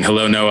Finling.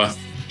 Hello, Noah.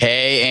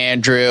 Hey,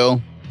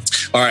 Andrew.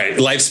 All right,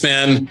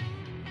 Lifespan,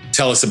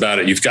 tell us about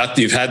it. You've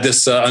had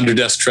this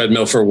underdesk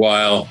treadmill for a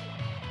while.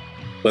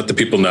 Let the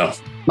people know.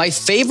 My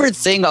favorite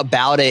thing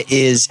about it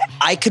is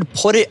I could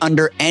put it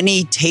under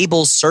any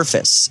table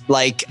surface.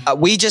 Like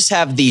we just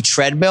have the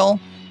treadmill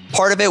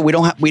part of it. We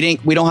don't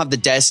have the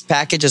desk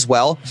package as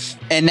well.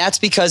 And that's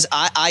because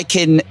I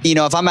can,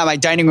 if I'm at my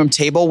dining room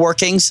table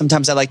working,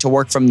 sometimes I like to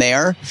work from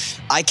there.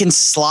 I can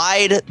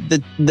slide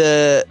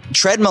the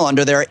treadmill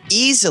under there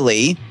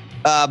easily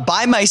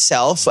by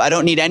myself. I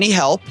don't need any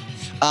help.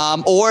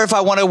 Or if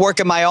I want to work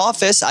in my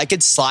office, I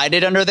could slide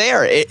it under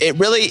there. It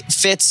really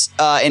fits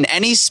in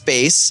any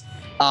space.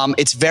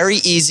 It's very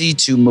easy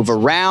to move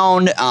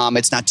around.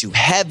 It's not too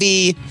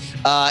heavy.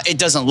 It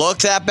doesn't look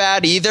that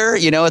bad either.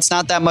 It's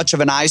not that much of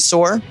an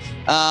eyesore.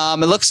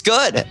 It looks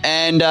good.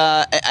 And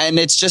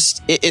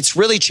it's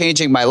really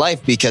changing my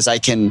life because I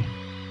can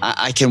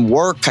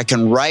work, I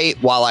can write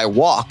while I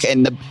walk.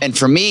 And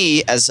for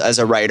me as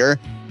a writer,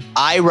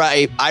 I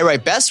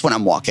write best when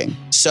I'm walking.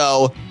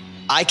 So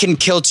I can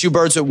kill two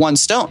birds with one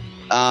stone.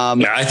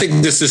 I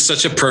think this is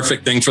such a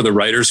perfect thing for the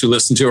writers who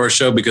listen to our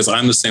show, because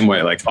I'm the same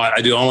way. Like I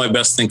do all my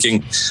best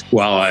thinking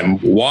while I'm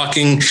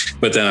walking,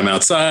 but then I'm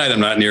outside, I'm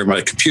not near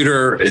my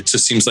computer. It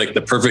just seems like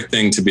the perfect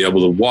thing to be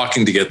able to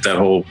walking, to get that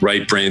whole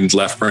right brain,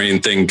 left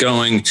brain thing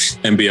going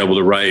and be able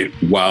to write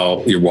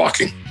while you're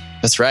walking.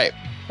 That's right.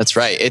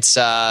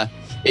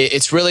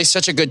 It's really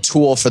such a good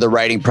tool for the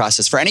writing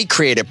process, for any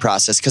creative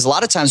process. Because a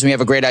lot of times when you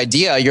have a great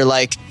idea, you're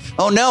like,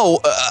 oh no,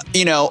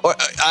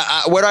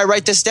 where do I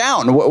write this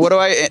down? What do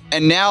I?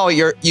 And now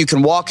you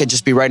can walk and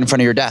just be right in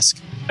front of your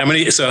desk. How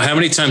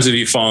many times have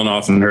you fallen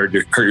off and hurt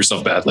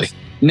yourself badly?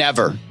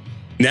 Never,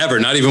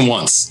 not even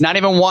once. Not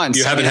even once.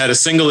 You haven't had a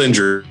single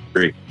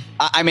injury.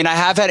 I mean, I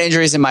have had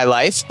injuries in my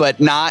life, but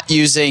not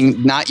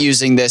using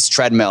this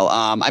treadmill.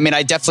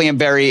 I definitely am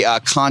very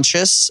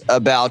conscious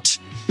about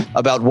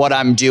what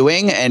I'm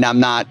doing, and I'm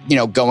not,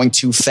 going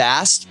too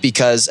fast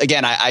because,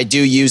 again, I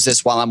do use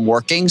this while I'm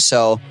working.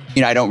 So,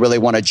 I don't really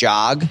want to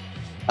jog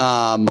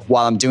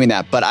while I'm doing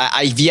that. But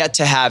I've yet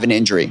to have an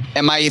injury.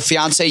 And my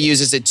fiance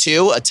uses it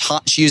too.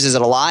 She uses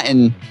it a lot,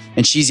 and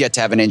she's yet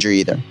to have an injury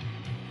either.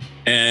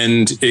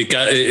 And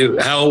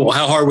how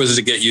hard was it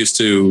to get used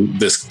to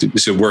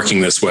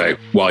working this way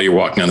while you're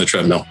walking on the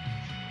treadmill?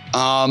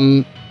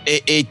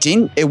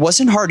 It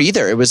wasn't hard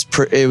either. It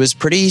was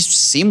pretty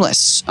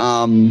seamless.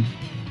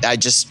 I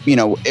just,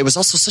 it was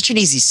also such an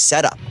easy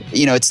setup.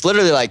 It's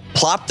literally like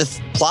plop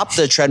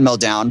the treadmill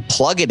down,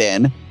 plug it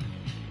in,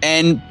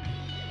 and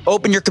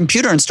open your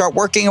computer and start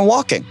working and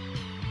walking.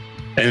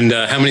 And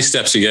how many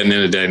steps are you getting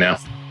in a day now?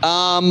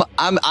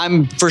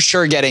 I'm for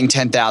sure getting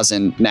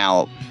 10,000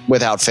 now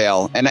without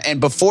fail.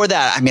 And before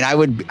that,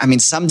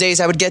 some days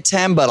I would get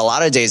 10, but a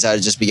lot of days I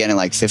would just be getting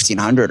like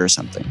 1,500 or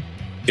something.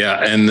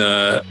 Yeah, and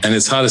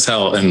it's hot as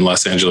hell in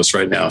Los Angeles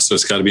right now, so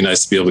it's got to be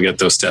nice to be able to get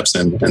those steps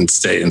in and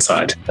stay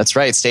inside. That's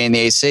right, stay in the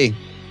AC.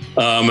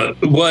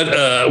 What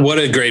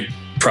a great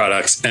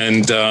product!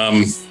 And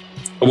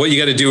what you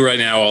got to do right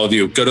now, all of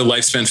you, go to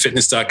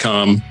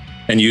lifespanfitness.com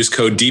and use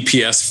code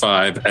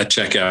DPS5 at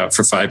checkout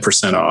for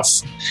 5%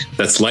 off.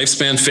 That's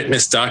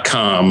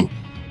lifespanfitness.com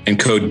and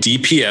code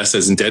DPS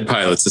as in Dead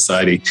Pilot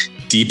Society,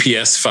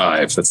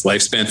 DPS5. That's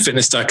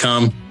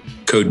lifespanfitness.com,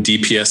 code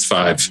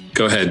DPS5.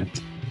 Go ahead.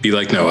 Be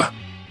like Noah.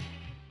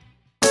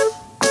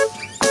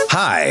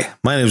 Hi,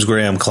 my name is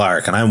Graham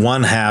Clark, and I'm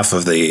one half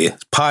of the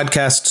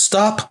podcast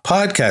Stop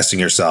Podcasting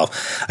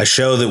Yourself, a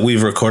show that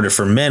we've recorded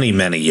for many,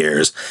 many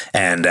years.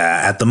 And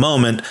at the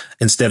moment,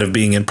 instead of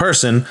being in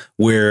person,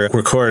 we're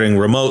recording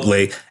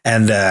remotely,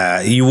 and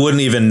you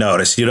wouldn't even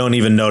notice. You don't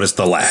even notice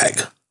the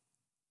lag.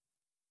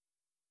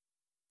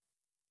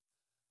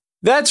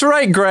 That's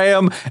right,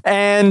 Graham.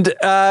 And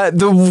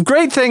the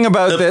great thing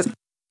about this...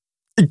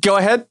 Go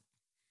ahead.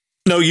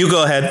 No, you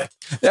go ahead.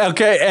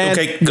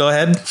 Okay, go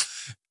ahead.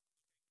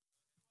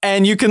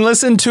 And you can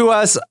listen to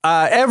us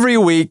every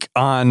week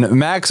on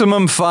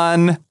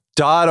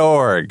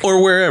MaximumFun.org.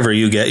 Or wherever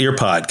you get your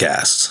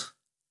podcasts.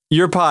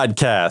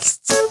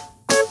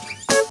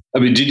 I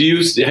mean, did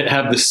you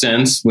have the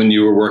sense when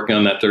you were working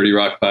on that 30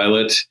 Rock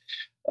pilot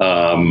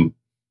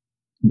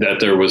that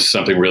there was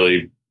something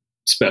really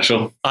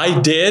special?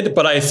 I did,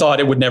 but I thought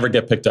it would never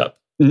get picked up.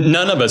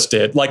 None of us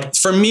did. Like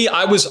for me,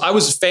 I was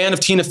a fan of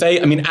Tina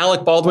Fey. I mean,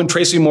 Alec Baldwin,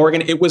 Tracy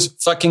Morgan, it was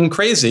fucking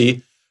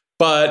crazy.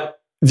 But,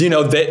 the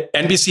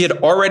NBC had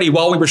already,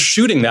 while we were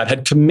shooting that,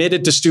 had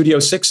committed to Studio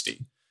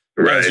 60.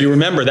 Right. As you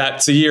remember,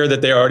 that's the year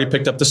that they already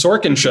picked up the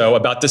Sorkin show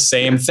about the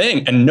same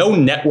thing. And no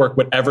network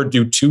would ever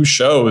do 2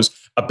 shows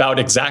about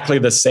exactly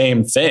the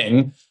same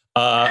thing.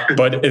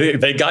 But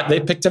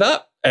they picked it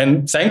up.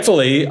 And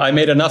thankfully, I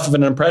made enough of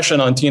an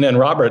impression on Tina and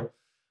Robert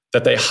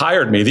that they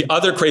hired me. The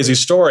other crazy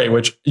story,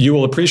 which you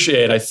will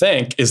appreciate, I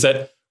think, is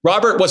that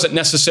Robert wasn't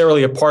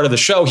necessarily a part of the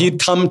show. He'd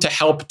come to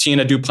help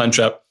Tina do Punch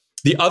Up.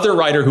 The other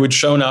writer who had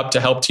shown up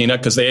to help Tina,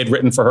 because they had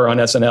written for her on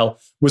SNL,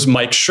 was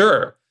Mike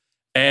Schur.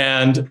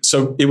 And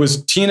so it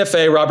was Tina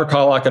Fey, Robert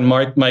Carlock, and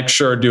Mike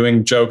Schur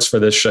doing jokes for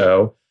this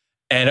show.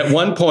 And at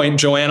one point,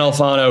 Joanne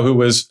Alfano, who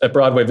was at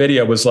Broadway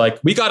Video, was like,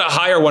 we got to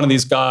hire one of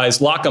these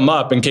guys, lock them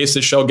up in case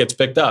the show gets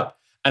picked up.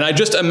 And I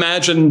just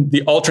imagined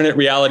the alternate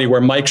reality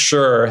where Mike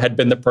Schur had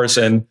been the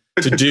person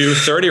to do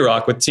 30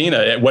 Rock with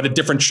Tina. What a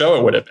different show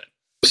it would have been.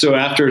 So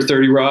after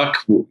 30 Rock,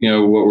 what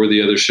were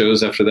the other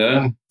shows after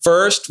that?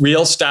 First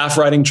real staff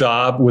writing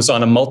job was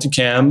on a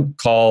multicam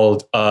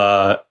called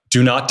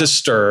Do Not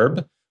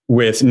Disturb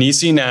with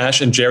Niecy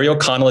Nash and Jerry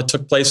O'Connell. It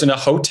took place in a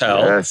hotel.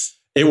 Yes.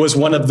 It was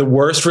one of the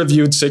worst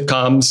reviewed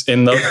sitcoms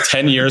in the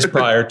 10 years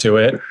prior to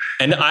it.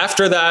 And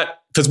after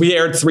that, because we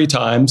aired 3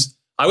 times,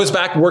 I was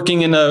back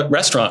working in a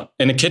restaurant,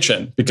 in a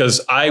kitchen,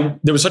 because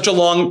there was such a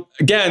long,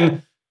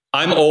 again,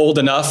 I'm old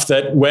enough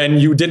that when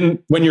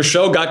your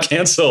show got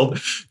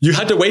canceled, you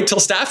had to wait till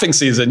staffing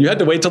season. You had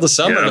to wait till the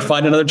summer to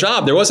find another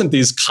job. There wasn't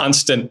these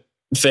constant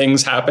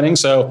things happening.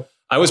 So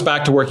I was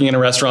back to working in a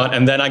restaurant.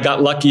 And then I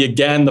got lucky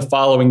again the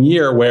following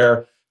year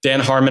where Dan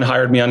Harmon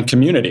hired me on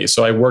Community.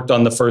 So I worked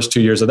on the first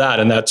 2 years of that.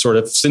 And that sort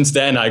of, since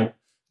then, I've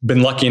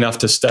been lucky enough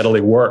to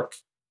steadily work.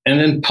 And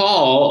then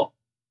Paul,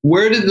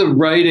 where did the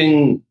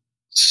writing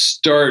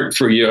start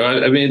for you?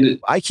 I mean,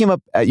 I came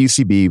up at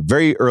UCB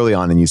very early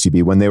on in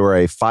UCB when they were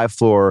a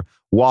 5-floor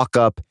walk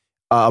up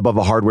above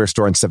a hardware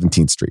store on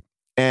 17th Street.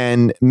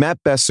 And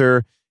Matt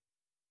Besser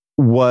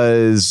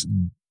was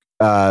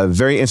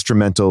very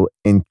instrumental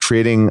in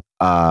creating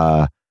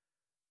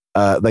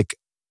like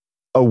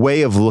a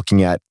way of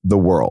looking at the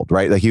world,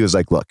 right? Like he was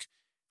like, look,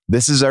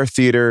 this is our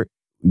theater.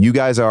 You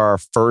guys are our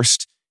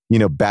first,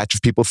 batch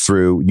of people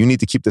through. You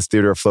need to keep this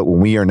theater afloat when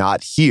we are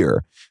not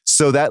here.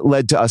 So that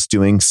led to us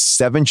doing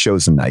 7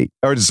 shows a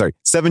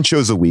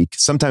week,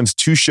 sometimes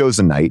 2 shows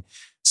a night.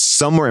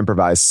 Some were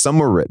improvised, some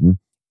were written.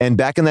 And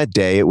back in that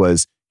day, it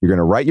was, you're going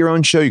to write your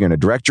own show, you're going to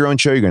direct your own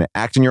show, you're going to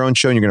act in your own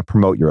show, and you're going to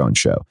promote your own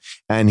show.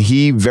 And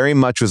he very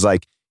much was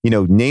like,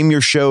 name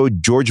your show,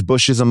 George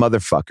Bush is a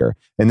motherfucker.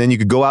 And then you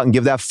could go out and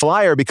give that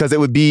flyer because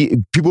people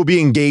would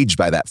be engaged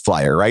by that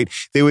flyer, right?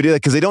 They would do that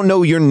because they don't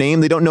know your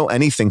name. They don't know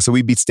anything. So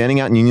we'd be standing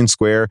out in Union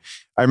Square.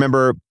 I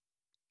remember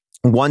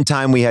one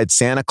time we had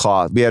Santa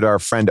Claus. We had our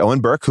friend Owen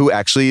Burke, who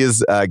actually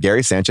is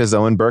Gary Sanchez,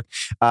 Owen Burke,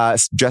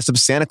 dressed up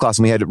as Santa Claus.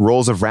 And we had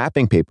rolls of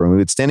wrapping paper. And we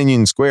would stand in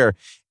Union Square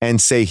and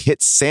say,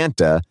 hit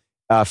Santa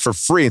for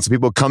free. And so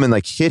people would come and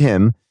hit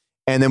him.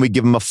 And then we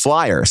give him a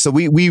flyer. So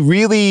we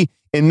really,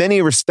 in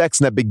many respects,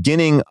 in the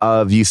beginning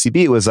of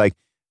UCB, it was like,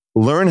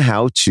 learn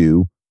how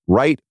to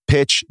write,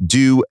 pitch,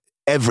 do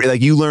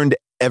you learned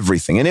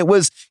everything. And it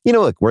was,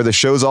 were the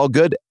shows all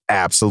good?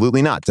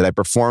 Absolutely not. Did I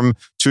perform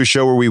to a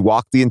show where we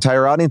walked the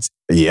entire audience?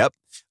 Yep.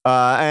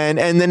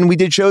 And then we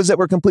did shows that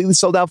were completely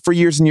sold out for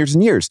years and years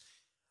and years.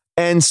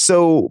 And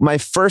so my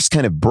first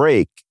kind of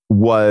break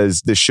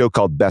was this show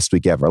called Best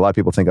Week Ever. A lot of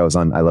people think I was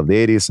on I Love the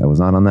 80s. I was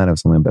not on that. I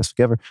was only on Best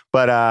Week Ever.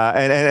 But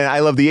and I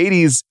Love the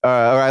 80s.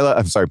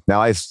 I'm sorry.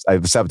 Now I've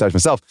sabotaged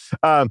myself.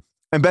 And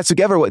Best Week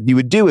Ever, what you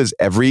would do is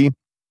every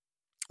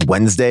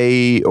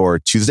Wednesday or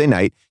Tuesday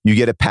night, you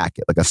get a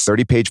packet, like a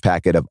 30-page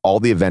packet of all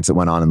the events that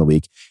went on in the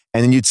week.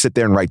 And then you'd sit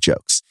there and write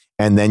jokes.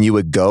 And then you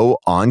would go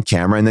on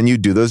camera and then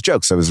you'd do those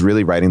jokes. So I was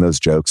really writing those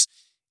jokes.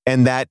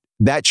 And that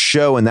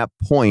show and that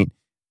point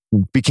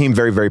became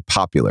very, very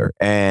popular.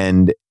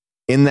 And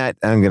in that,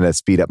 I'm going to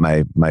speed up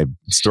my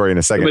story in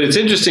a second. But it's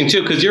interesting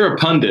too, because you're a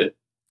pundit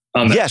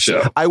on that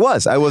show. I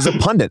was a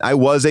pundit.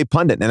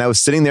 And I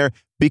was sitting there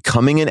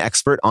becoming an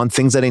expert on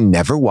things that I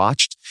never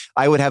watched.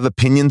 I would have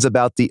opinions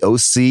about the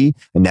OC.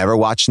 I never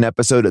watched an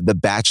episode of The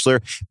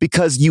Bachelor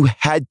because you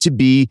had to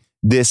be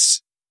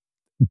this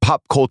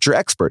pop culture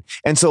expert.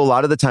 And so a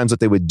lot of the times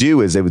what they would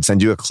do is they would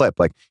send you a clip,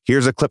 like,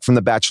 here's a clip from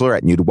The Bachelorette,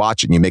 and you'd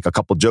watch it and you make a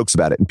couple jokes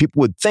about it. And people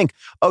would think,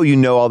 oh, you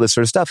know all this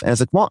sort of stuff. And it's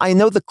like, well, I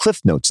know the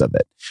cliff notes of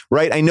it,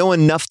 right? I know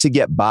enough to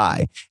get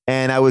by.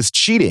 And I was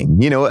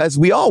cheating, as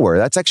we all were.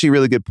 That's actually a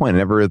really good point. I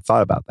never really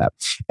thought about that.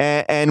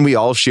 And we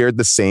all shared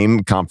the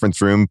same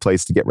conference room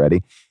place to get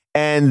ready.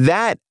 And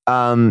that,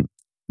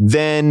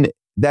 then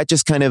that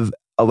just kind of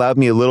allowed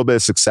me a little bit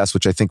of success,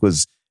 which I think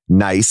was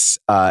nice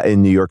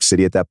in New York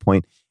City at that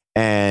point.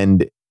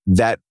 And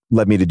that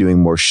led me to doing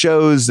more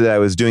shows that I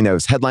was doing, that I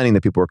was headlining,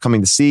 that people were coming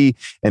to see.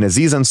 And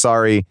Aziz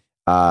Ansari,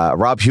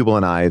 Rob Hubel,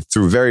 and I,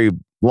 through very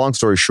long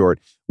story short,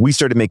 we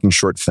started making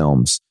short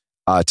films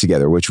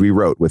together, which we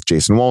wrote with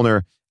Jason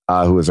Wolner,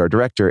 who was our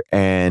director.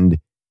 And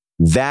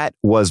that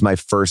was my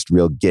first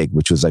real gig,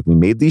 which was like, we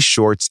made these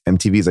shorts.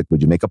 MTV's like,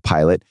 would you make a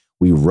pilot?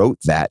 We wrote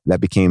that.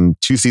 That became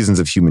 2 seasons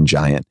of Human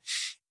Giant.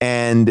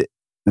 And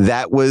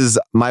that was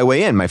my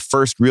way in. My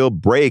first real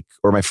break,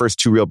 or my first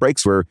 2 real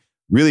breaks, were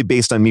really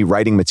based on me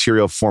writing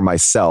material for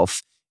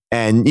myself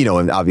and,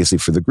 and obviously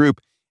for the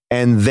group.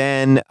 And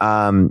then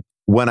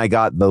when I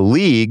got the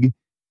League,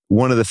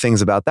 one of the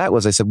things about that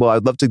was I said, well,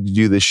 I'd love to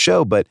do this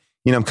show, but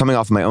I'm coming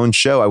off my own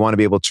show. I want to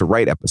be able to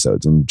write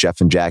episodes. And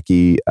Jeff and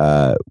Jackie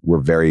were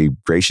very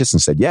gracious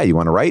and said, yeah, you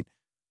want to write?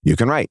 You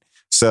can write.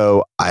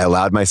 So I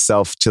allowed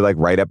myself to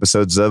write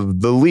episodes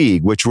of The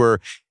League, which were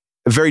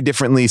very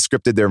differently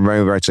scripted. They're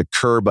very much a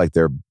Curb,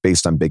 they're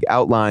based on big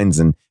outlines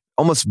and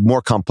almost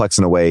more complex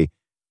in a way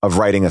of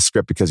writing a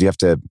script, because you have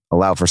to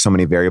allow for so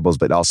many variables,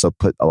 but also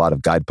put a lot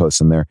of guideposts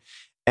in there.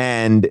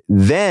 And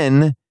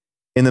then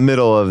in the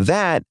middle of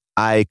that,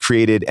 I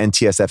created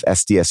NTSF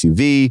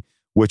SDSUV,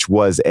 which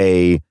was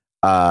a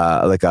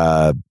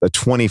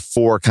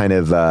 24 kind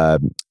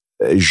of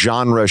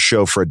genre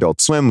show for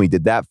Adult Swim. We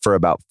did that for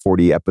about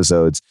 40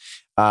 episodes.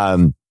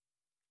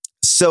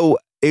 So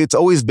it's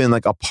always been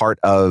a part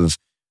of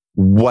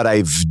what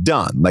I've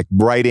done.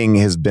 Writing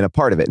has been a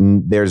part of it.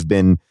 And there's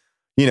been,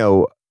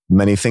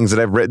 many things that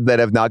I've written that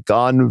have not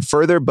gone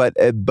further, but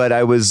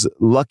I was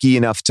lucky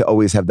enough to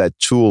always have that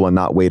tool and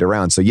not wait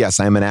around. So yes,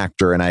 I'm an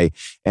actor, and I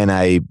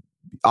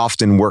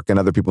often work in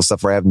other people's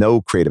stuff where I have no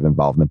creative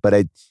involvement,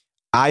 but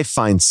I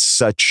find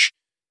such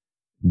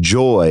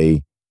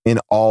joy in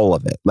all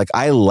of it.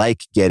 I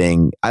like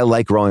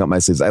rolling up my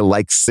sleeves. I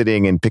like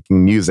sitting and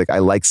picking music. I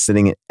like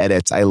sitting in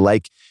edits. I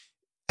like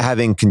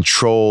having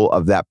control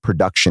of that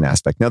production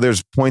aspect. Now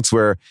there's points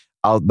where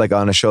I'll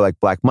on a show like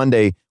Black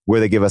Monday, where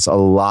they give us a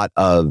lot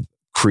of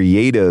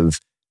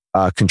creative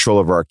control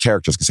over our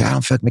characters, because I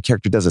don't feel like my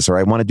character does this, or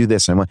I want to do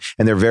this. And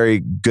they're very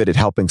good at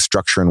helping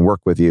structure and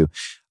work with you.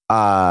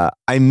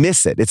 I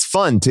miss it. It's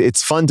fun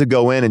to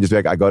go in and just be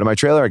I go to my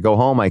trailer, I go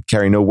home, I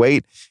carry no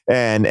weight,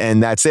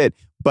 and that's it.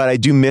 But I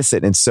do miss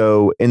it. And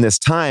so in this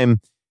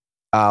time,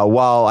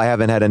 while I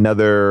haven't had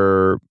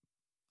another,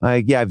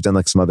 I've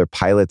done some other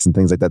pilots and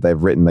things like that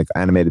I've written,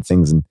 animated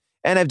things, and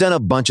I've done a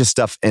bunch of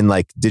stuff in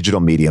digital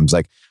mediums,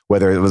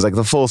 whether it was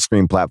the full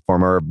screen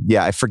platform, or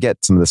I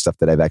forget some of the stuff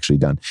that I've actually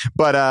done.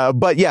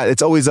 But yeah,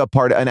 it's always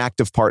an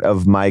active part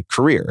of my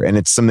career, and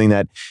it's something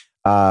that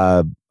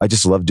I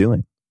just love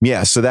doing.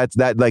 Yeah, so it's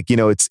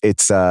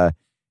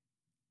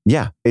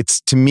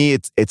to me,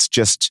 it's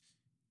just,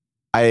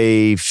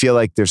 I feel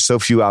like there's so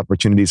few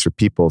opportunities for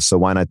people, so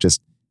why not just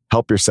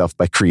help yourself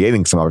by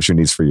creating some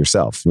opportunities for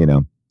yourself?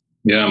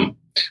 Yeah.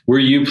 Were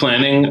you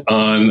planning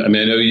on, I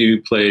know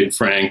you played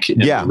Frank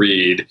and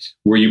Reed.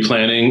 Were you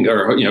planning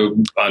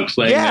on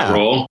playing that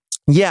role?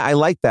 Yeah, I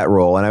liked that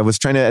role. And I was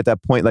trying to, at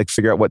that point,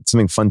 figure out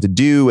something fun to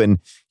do. And,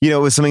 it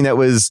was something that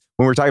was,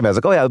 when we were talking about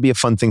it, I was it would be a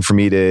fun thing for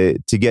me to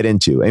get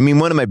into.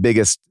 One of my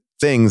biggest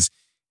things,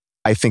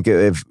 I think,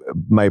 if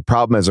my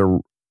problem as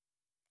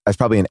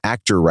probably an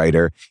actor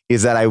writer,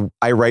 is that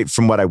I write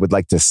from what I would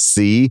like to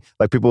see.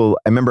 I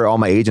remember all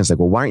my agents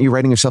well, why aren't you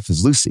writing yourself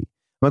as Lucy?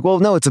 I'm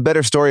well, no, it's a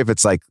better story if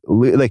it's I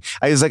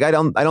was I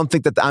don't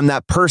think that I'm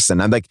that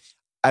person. I'm I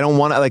don't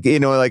want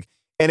to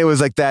and it was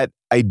that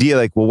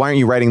idea, well, why aren't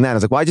you writing that? I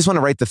was well, I just want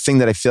to write the thing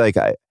that I feel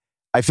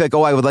I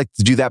feel I would like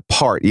to do that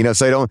part,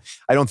 so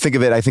I don't think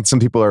of it. I think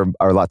some people are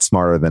a lot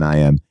smarter than I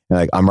am.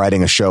 I'm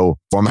writing a show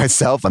for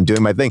myself. I'm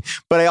doing my thing,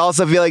 but I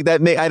also feel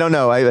that I don't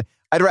know. I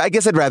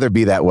guess I'd rather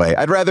be that way.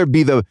 I'd rather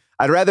be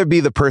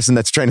the person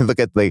that's trying to look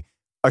at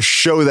a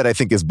show that I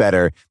think is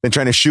better than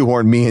trying to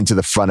shoehorn me into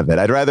the front of it.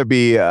 I'd rather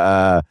be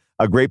a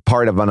great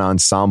part of an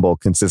ensemble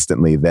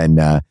consistently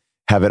than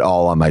have it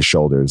all on my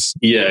shoulders.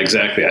 Yeah,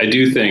 exactly. I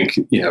do think,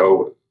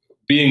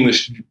 being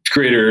the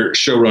creator,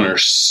 showrunner,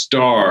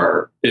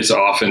 star is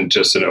often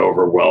just an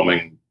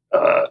overwhelming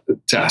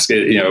task.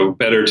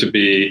 Better to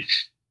be,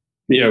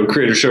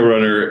 creator,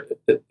 showrunner,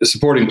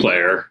 supporting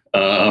player,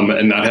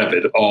 and not have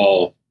it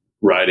all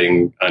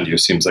riding on you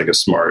seems like a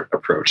smart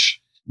approach.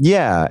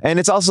 Yeah. And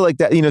it's also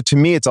that, to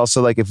me, it's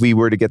also if we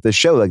were to get this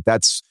show,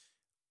 that's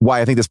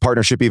why I think this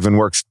partnership even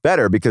works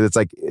better, because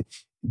it's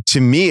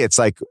to me, it's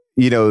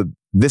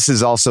this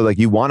is also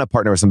you want to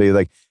partner with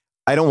somebody.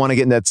 I don't want to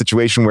get in that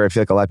situation where I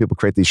feel a lot of people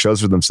create these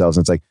shows for themselves.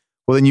 And it's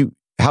well, then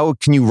how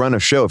can you run a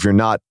show if you're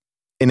not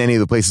in any of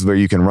the places where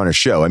you can run a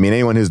show?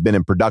 Anyone who's been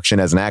in production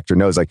as an actor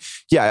knows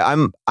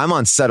I'm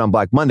on set on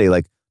Black Monday,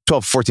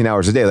 12, 14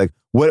 hours a day.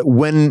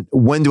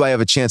 When do I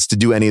have a chance to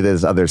do any of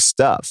this other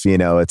stuff?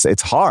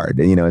 It's hard.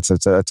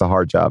 It's a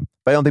hard job.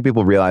 But I don't think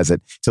people realize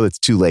it till it's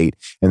too late.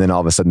 And then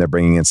all of a sudden they're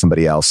bringing in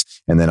somebody else.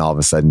 And then all of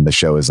a sudden the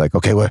show is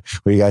okay, well,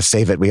 we got to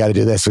save it. We got to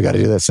do this. We got to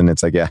do this. And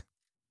it's yeah.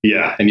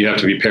 Yeah. And you have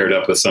to be paired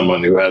up with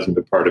someone who hasn't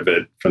been part of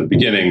it from the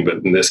beginning. But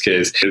in this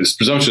case, it was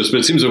presumptuous. But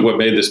it seems that what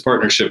made this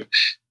partnership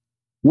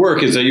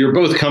work is that you're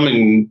both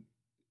coming,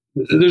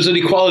 there's an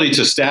equality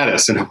to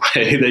status in a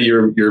way that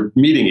you're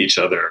meeting each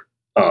other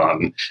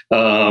on.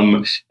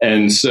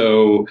 And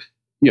so,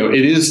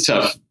 it is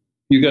tough.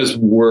 You guys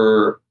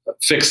were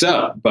fixed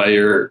up by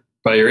your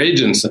by your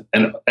agents,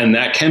 and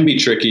that can be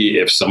tricky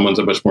if someone's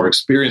a much more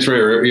experienced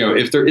writer, or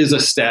if there is a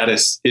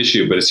status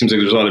issue. But it seems like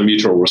there's a lot of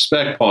mutual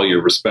respect. Paul,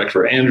 your respect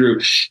for Andrew,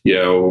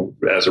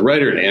 as a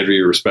writer, and Andrew,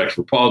 your respect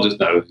for Paul, just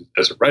not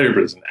as a writer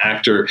but as an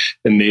actor,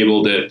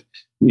 enabled it.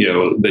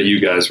 That you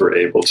guys were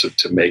able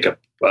to make an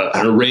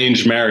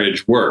arranged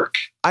marriage work.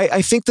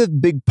 I think the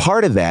big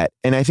part of that,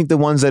 and I think the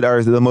ones that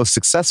are the most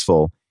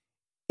successful,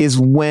 is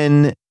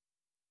when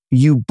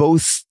you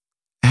both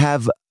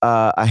have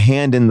a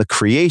hand in the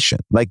creation.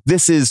 Like,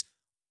 this is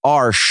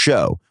our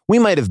show. We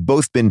might have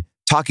both been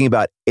talking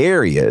about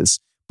areas,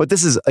 but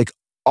this is like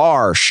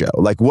our show.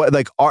 Like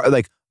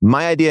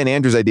my idea and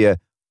Andrew's idea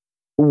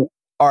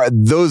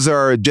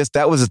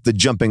that was the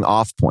jumping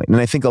off point. And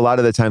I think a lot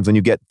of the times when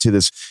you get to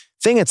this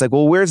thing, it's like,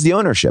 well, where's the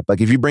ownership?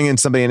 Like, if you bring in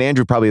somebody, and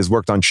Andrew probably has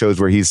worked on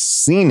shows where he's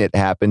seen it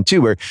happen too,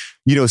 where,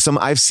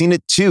 I've seen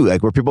it too,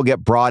 like where people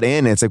get brought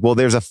in and it's like, well,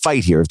 there's a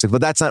fight here. It's like, well,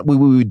 that's not what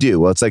we would do.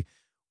 Well, it's like,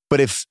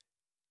 but if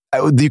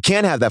you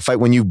can't have that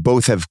fight when you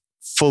both have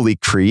fully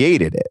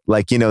created it,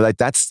 I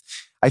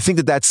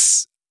think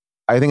that's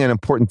an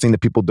important thing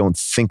that people don't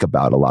think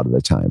about a lot of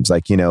the times,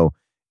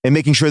 and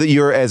making sure that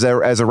you're as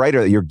a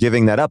writer, that you're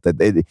giving that up,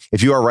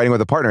 if you are writing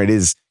with a partner, you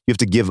have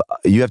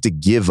to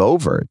give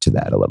over to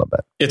that a little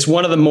bit. It's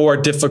one of the more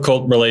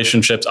difficult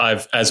relationships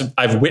I've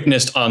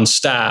witnessed on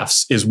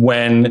staffs, is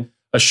when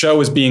a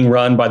show is being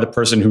run by the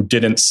person who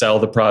didn't sell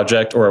the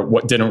project or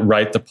what didn't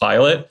write the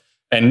pilot.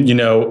 And,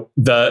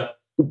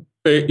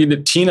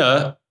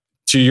 Tina,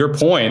 to your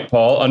point,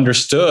 Paul,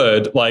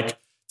 understood that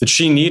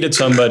she needed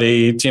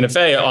somebody, Tina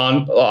Fey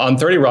on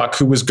 30 Rock,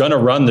 who was going to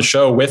run the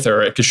show with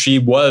her, because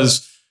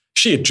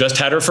she had just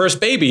had her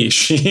first baby.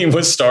 She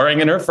was starring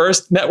in her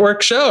first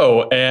network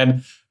show.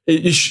 And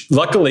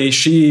luckily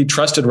she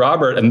trusted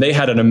Robert, and they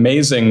had an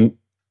amazing,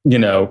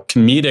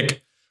 comedic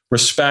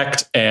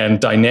respect and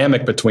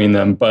dynamic between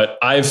them. But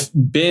I've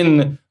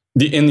been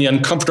in the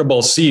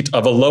uncomfortable seat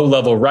of a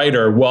low-level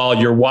writer while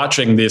you're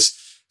watching this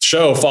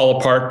show fall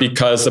apart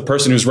because the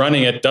person who's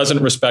running it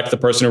doesn't respect the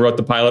person who wrote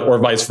the pilot, or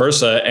vice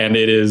versa. And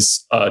it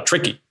is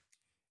tricky.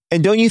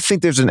 And don't you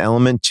think there's an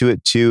element to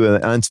it too,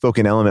 an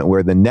unspoken element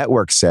where the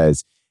network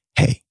says,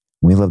 hey,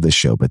 we love this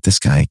show, but this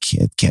guy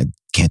can't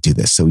do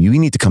this. So you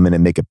need to come in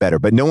and make it better.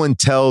 But no one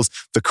tells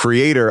the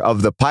creator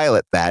of the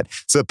pilot that.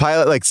 So the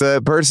pilot, so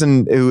the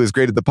person who has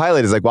created the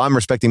pilot is like, well, I'm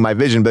respecting my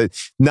vision, but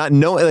not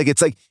knowing,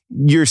 it's like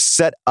you're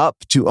set up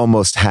to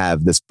almost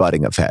have this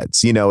butting of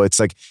heads. It's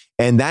like,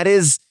 and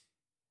that's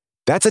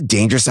a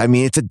dangerous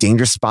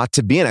spot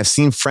to be in. I've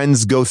seen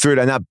friends go through it.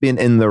 I've not been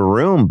in the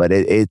room, but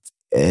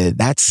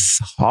that's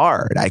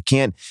hard. I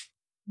can't,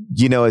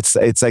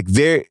 it's like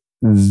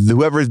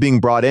whoever is being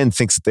brought in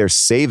thinks that they're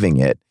saving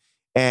it,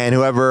 and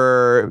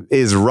whoever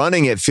is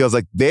running it feels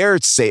like they're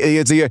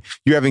you're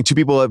having two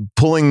people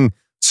pulling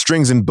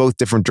strings in both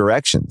different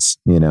directions,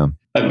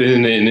 I've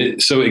been in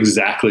it so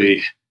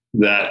exactly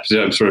that.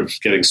 I'm sort of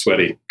getting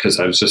sweaty because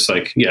I was just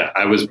like,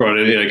 I was brought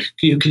in, like,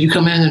 can you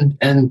come in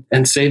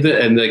and save it?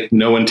 And like,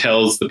 no one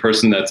tells the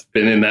person that's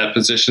been in that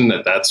position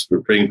that's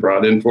being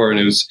brought in for. And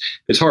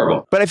it's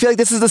horrible. But I feel like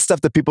this is the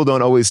stuff that people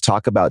don't always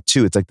talk about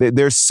too. It's like,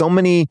 there's so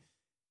many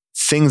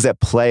things at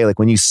play. Like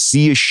when you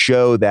see a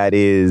show that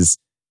is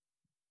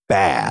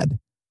bad,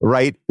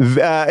 right?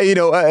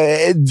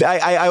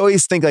 I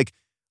always think like,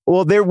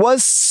 well, there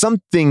was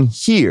something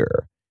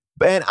here.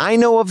 And I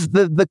know of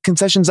the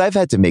concessions I've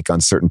had to make on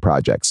certain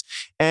projects.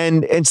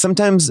 And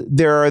sometimes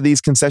there are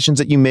these concessions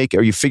that you make,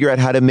 or you figure out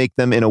how to make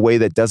them in a way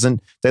that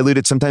doesn't dilute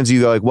it. Sometimes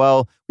you go like,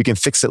 well, we can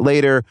fix it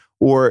later.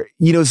 Or,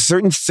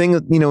 certain thing,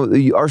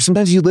 or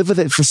sometimes you live with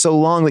it for so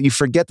long that you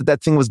forget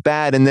that thing was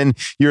bad. And then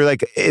you're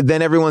like,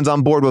 then everyone's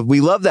on board with,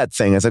 we love that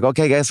thing. It's like,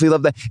 okay, guys, we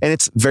love that. And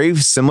it's very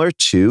similar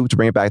to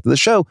bring it back to the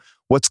show,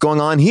 what's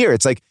going on here.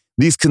 It's like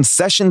these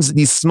concessions,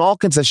 these small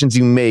concessions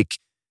you make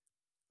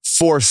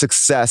for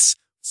success,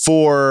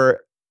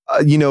 for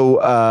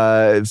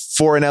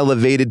an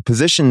elevated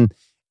position.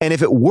 And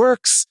if it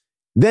works,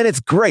 then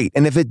it's great.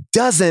 And if it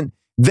doesn't,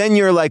 then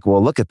you're like,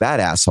 well, look at that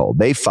asshole.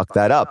 They fucked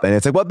that up. And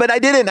it's like, well, but I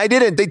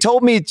didn't. They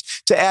told me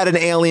to add an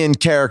alien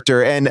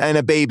character and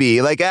a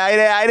baby. Like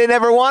I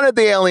never wanted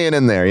the alien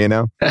in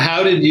there,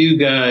 How did you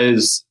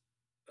guys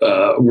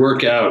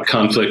work out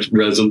conflict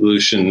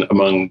resolution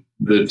among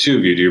the two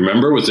of you? Do you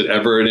remember? Was it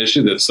ever an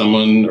issue that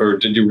someone, or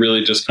did you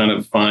really just kind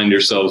of find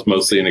yourselves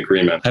mostly in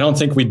agreement? I don't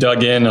think we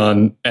dug in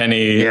on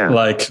any,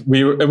 and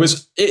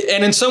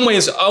in some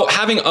ways,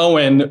 having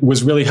Owen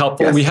was really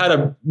helpful. Yes. We had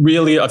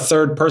a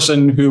third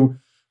person who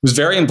was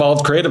very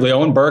involved creatively.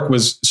 Owen Burke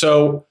was,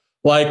 so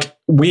like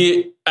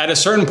at a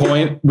certain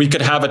point, we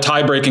could have a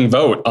tie-breaking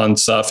vote on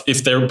stuff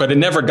but it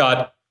never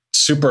got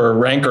super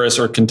rancorous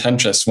or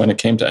contentious when it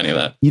came to any of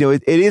that.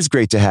 It is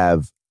great to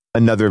have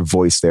another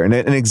voice there, and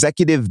an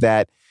executive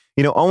that,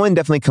 Owen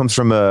definitely comes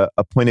from a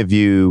point of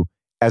view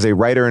as a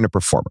writer and a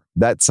performer.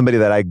 That's somebody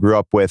that I grew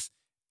up with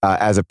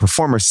as a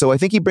performer. So I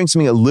think he brings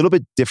something a little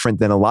bit different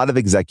than a lot of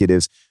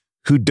executives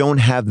who don't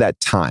have that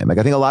time. Like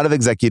I think a lot of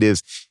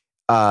executives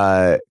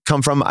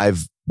come from.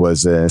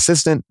 Was an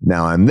assistant.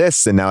 Now I'm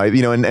this, and now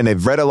and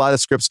I've read a lot of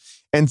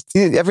scripts, and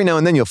every now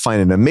and then you'll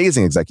find an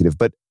amazing executive.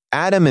 But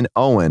Adam and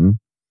Owen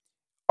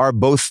are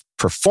both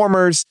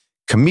performers,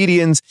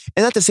 comedians,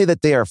 and not to say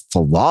that they are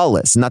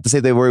flawless, not to say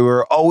that we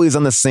were always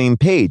on the same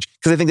page,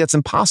 because I think that's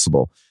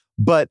impossible.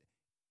 But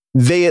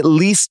they at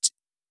least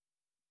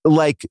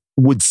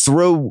would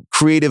throw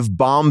creative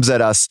bombs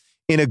at us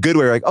in a good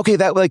way. Like, okay,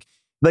 that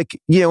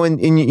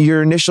in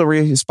your initial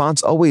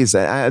response, always,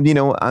 I'm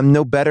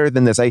no better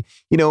than this. I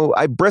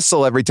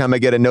bristle every time I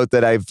get a note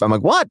that I'm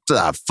like, what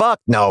the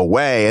fuck? No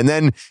way. And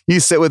then you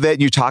sit with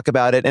it, you talk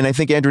about it. And I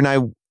think Andrew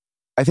and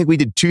I think we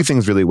did two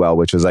things really well,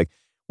 which was like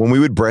when we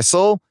would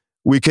bristle,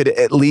 we could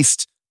at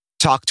least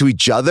talk to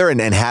each other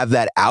and have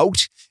that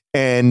out.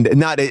 And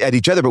not at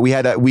each other, but we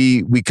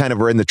kind of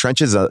were in the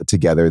trenches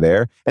together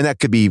there. And that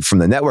could be from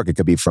the network. It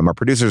could be from our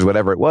producers,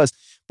 whatever it was.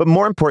 But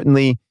more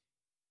importantly,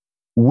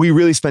 we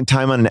really spent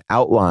time on an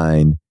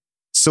outline.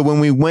 So when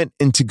we went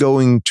into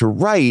going to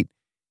write,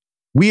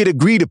 we had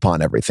agreed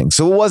upon everything.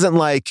 So it wasn't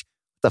like,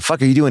 what the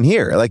fuck are you doing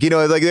here?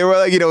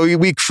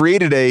 We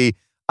created a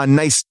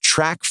nice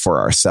track for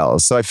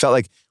ourselves. So I felt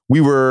like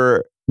we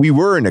were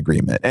in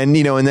agreement. And,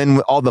 and then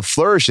all the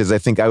flourishes, I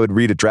think I would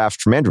read a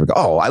draft from Andrew and go,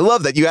 oh, I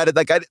love that you added,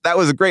 that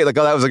was great. Like,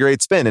 oh, that was a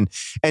great spin. And,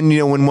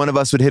 when one of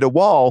us would hit a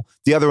wall,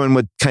 the other one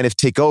would kind of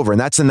take over.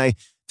 And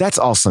that's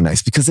also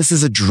nice because this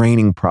is a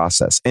draining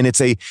process, and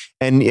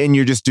and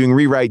you're just doing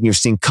rewrite, and you're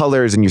seeing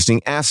colors, and you're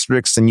seeing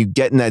asterisks, and you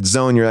get in that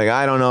zone. You're like,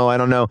 I don't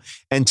know.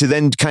 And to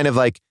then kind of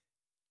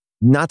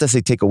not to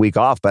say take a week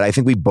off, but I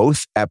think we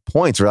both at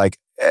points were like,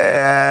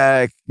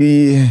 and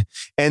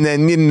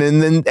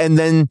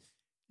then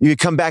you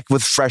come back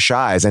with fresh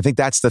eyes. I think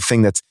that's the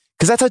thing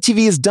because that's how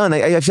TV is done.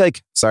 I feel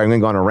like, sorry, I'm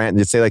going to go on a rant and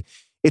just say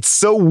it's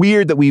so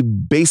weird that we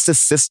base the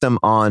system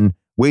on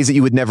ways that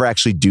you would never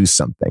actually do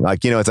something.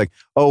 It's like,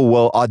 oh,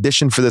 well,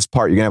 audition for this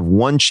part. You're going to have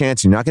one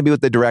chance. You're not going to be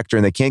with the director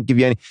and they can't give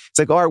you any. It's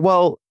like, all right,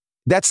 well,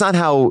 that's not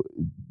how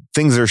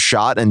things are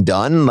shot and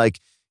done.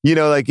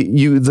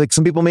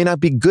 Some people may not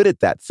be good at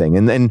that thing.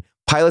 And then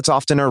pilots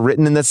often are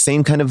written in the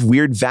same kind of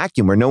weird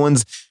vacuum where no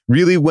one's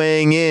really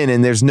weighing in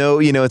and there's no,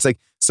 it's like,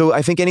 so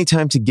I think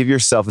anytime to give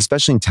yourself,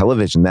 especially in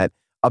television, that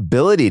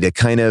ability to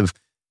kind of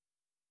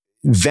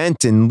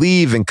vent and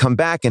leave and come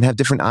back and have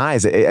different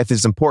eyes,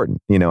 it's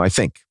important, I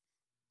think.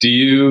 Do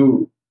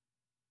you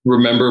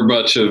remember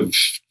much of,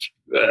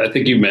 I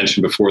think you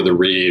mentioned before the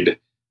read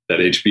that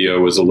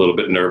HBO was a little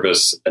bit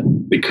nervous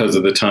because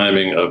of the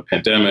timing of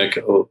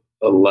pandemic,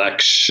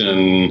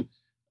 election,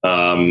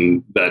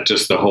 that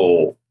just the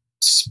whole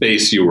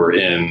space you were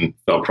in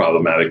felt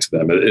problematic to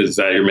them. Is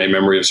that your main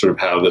memory of sort of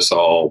how this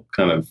all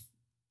kind of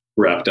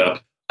wrapped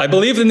up? I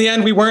believe in the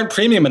end we weren't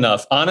premium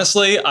enough.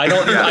 Honestly,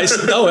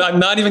 no, I'm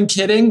not even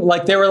kidding.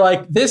 They were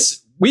like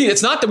this.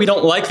 It's not that we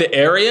don't like the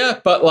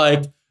area,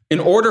 but in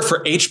order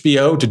for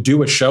HBO to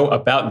do a show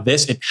about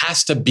this, it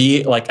has to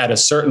be at a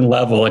certain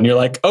level. And you're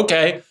like,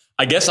 okay,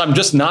 I guess I'm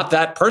just not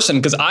that person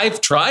because I've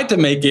tried to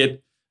make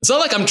it. It's not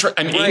like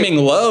I'm aiming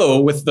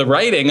low with the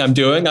writing I'm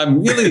doing.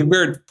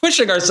 We're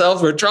pushing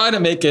ourselves. We're trying to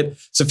make it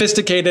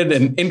sophisticated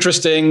and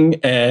interesting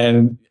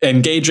and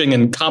engaging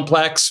and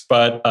complex.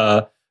 But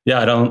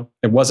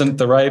it wasn't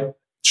the right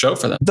show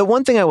for them. The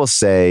one thing I will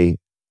say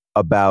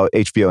about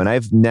HBO, and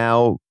I've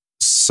now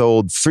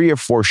sold 3 or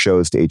 4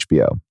 shows to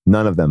HBO.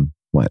 None of them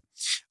went.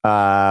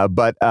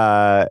 But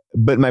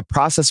my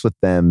process with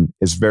them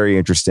is very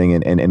interesting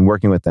and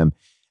working with them.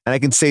 And I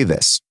can say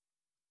this.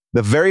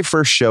 The very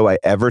first show I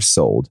ever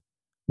sold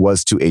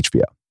was to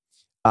HBO.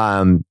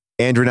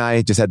 Andrew and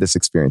I just had this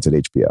experience at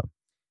HBO.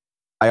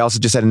 I also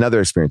just had another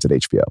experience at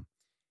HBO.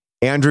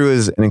 Andrew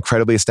is an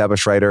incredibly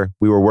established writer.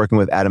 We were working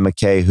with Adam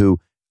McKay,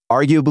 who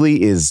arguably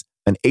is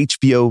an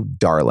HBO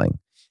darling.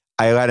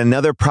 I had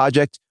another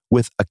project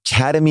with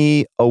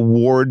Academy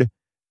Award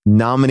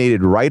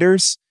nominated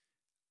writers,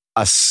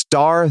 a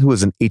star who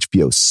was an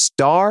HBO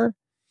star,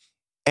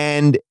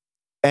 and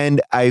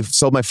I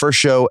sold my first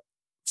show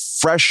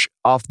fresh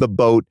off the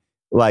boat,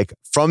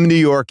 from New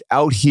York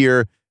out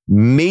here,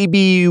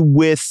 maybe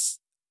with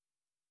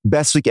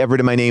Best Week Ever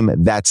to my name.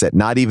 That's it.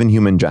 Not even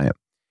Human Giant.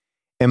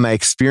 And my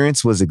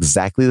experience was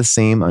exactly the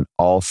same on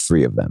all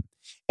 3 of them.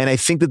 And I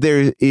think that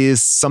there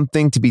is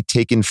something to be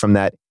taken from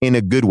that in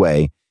a good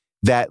way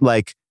that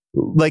look,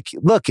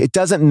 it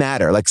doesn't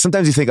matter.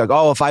 Sometimes you think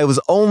oh, if I was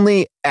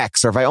only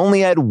X or if I only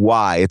had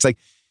Y, it's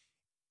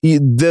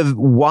the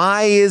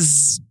Y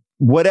is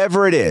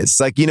whatever it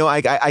is. I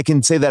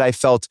can say that I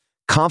felt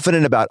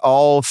confident about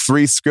all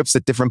 3 scripts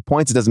at different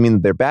points. It doesn't mean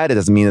that they're bad. It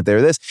doesn't mean that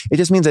they're this. It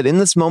just means that in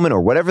this moment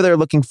or whatever they're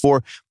looking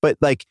for. But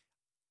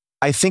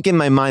I think in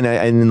my mind,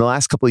 and in the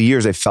last couple of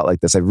years, I felt like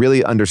this. I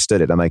really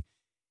understood it. I'm like,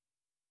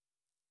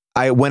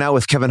 I went out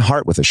with Kevin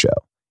Hart with a show,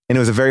 and it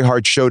was a very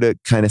hard show to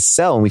kind of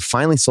sell. And we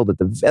finally sold it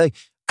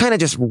kind of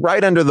just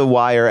right under the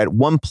wire at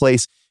one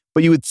place.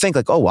 But you would think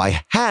oh,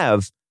 I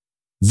have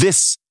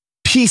this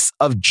piece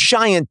of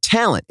giant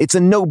talent. It's a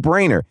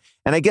no-brainer.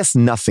 And I guess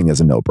nothing is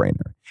a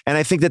no-brainer. And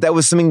I think that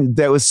was something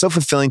that was so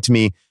fulfilling to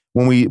me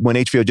when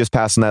HBO just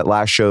passed on that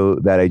last show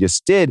that I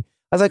just did.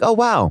 I was like, oh,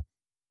 wow.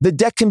 The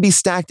deck can be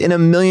stacked in a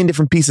million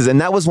different pieces. And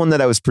that was one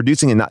that I was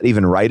producing and not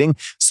even writing.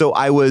 So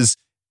I was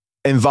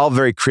involved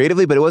very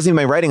creatively, but it wasn't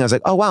even my writing. I was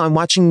like, oh, wow, I'm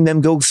watching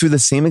them go through the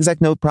same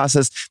exact note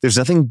process. There's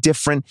nothing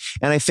different.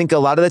 And I think a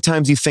lot of the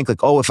times you think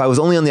like, oh, if I was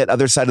only on that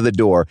other side of the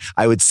door,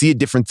 I would see a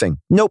different thing.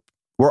 Nope.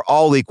 We're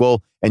all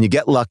equal, and you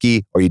get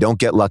lucky or you don't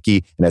get lucky.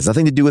 And it has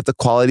nothing to do with the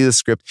quality of the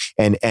script.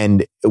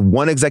 And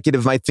one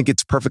executive might think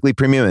it's perfectly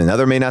premium and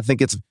another may not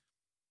think it's,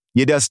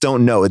 you just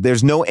don't know.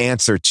 There's no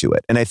answer to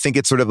it. And I think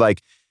it's sort of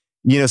like,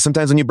 you know,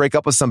 sometimes when you break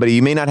up with somebody,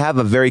 you may not have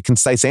a very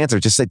concise answer.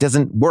 Just it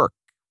doesn't work.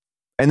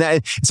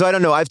 And so I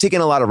don't know. I've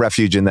taken a lot of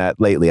refuge in that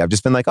lately. I've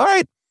just been like, all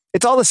right,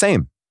 it's all the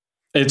same.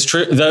 It's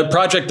true. The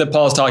project that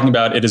Paul is talking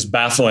about, it is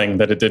baffling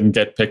that it didn't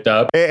get picked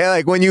up. And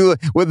like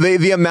with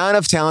the amount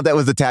of talent that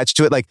was attached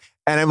to it, like,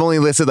 and I've only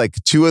listed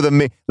like two of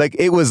them. Like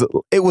it was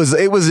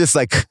just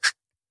like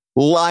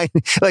line,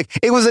 like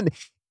it wasn't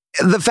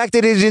the fact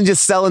that it didn't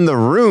just sell in the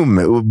room.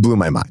 It blew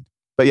my mind.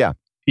 But yeah.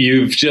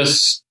 You've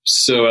just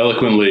so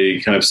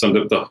eloquently kind of summed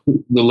up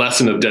the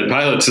lesson of Dead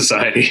Pilot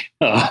Society.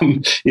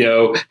 You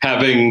know,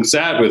 having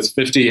sat with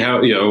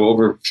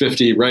over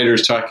 50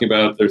 writers talking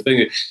about their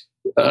thing,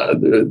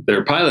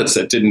 their pilots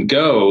that didn't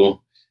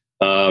go.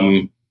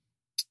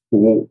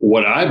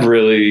 What I've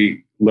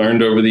really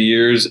learned over the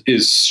years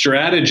is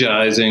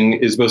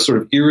strategizing is both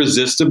sort of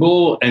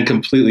irresistible and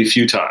completely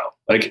futile.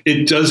 Like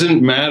it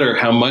doesn't matter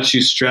how much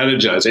you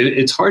strategize.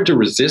 It's hard to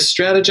resist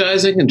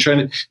strategizing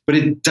and but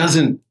it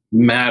doesn't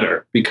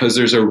matter because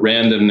there's a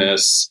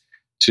randomness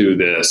to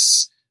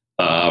this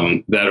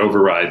that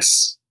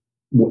overrides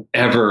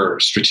whatever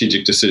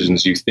strategic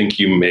decisions you think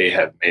you may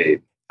have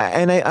made.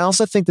 And I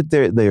also think that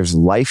there's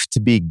life to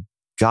be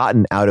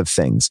gotten out of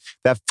things.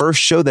 That first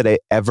show that I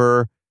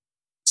ever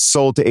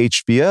sold to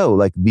HBO,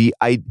 like the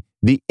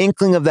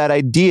inkling of that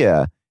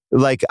idea,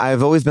 like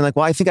I've always been like,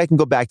 well, I think I can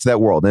go back to that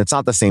world. And it's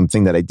not the same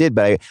thing that I did,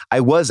 but I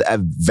was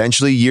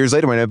eventually years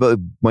later when I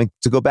went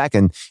to go back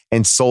and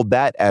sold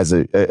that as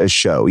a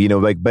show, you know,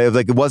 but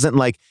it wasn't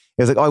like,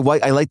 it was like, oh,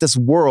 I like this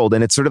world.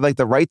 And it's sort of like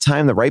the right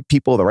time, the right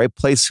people, the right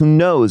place. Who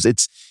knows?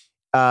 It's,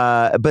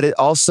 but it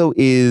also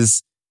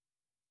is,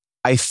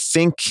 I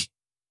think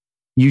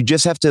you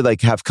just have to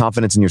like have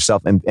confidence in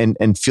yourself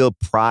and feel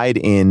pride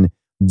in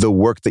the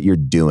work that you're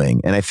doing.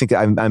 And I think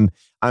I'm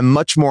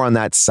much more on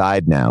that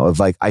side now of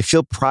like, I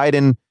feel pride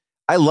in,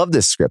 I love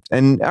this script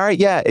and all right,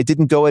 yeah, it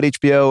didn't go at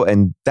HBO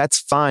and that's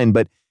fine,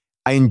 but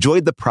I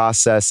enjoyed the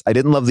process. I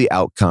didn't love the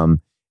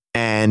outcome.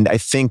 And I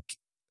think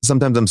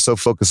sometimes I'm so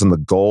focused on the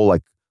goal,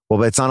 like, well,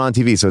 but it's not on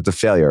TV, so it's a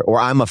failure, or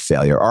I'm a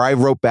failure, or I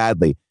wrote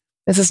badly.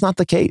 This is not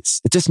the case.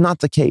 It's just not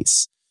the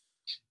case.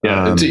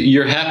 Yeah,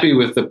 you're happy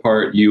with the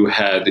part you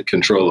had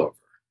control over.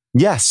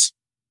 Yes.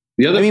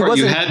 The other part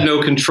you had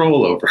no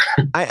control over.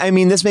 I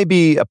mean, this may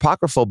be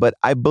apocryphal, but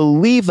I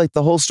believe like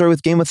the whole story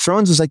with Game of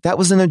Thrones was like that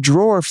was in a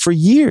drawer for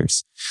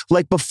years.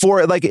 Like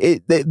before, like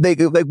they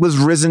was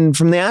risen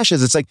from the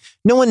ashes. It's like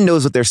no one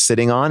knows what they're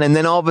sitting on, and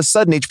then all of a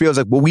sudden HBO is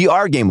like, well, we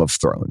are Game of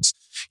Thrones.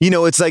 You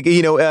know, it's like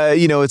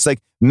it's like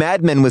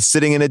Mad Men was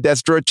sitting in a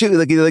desk drawer too.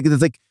 Like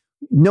it's like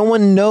no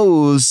one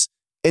knows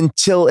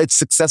until it's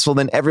successful.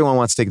 Then everyone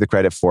wants to take the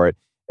credit for it.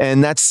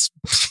 And that's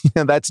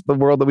that's the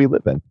world that we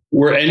live in.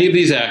 Were any of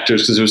these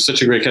actors, because it was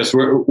such a great cast,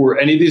 were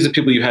any of these the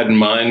people you had in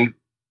mind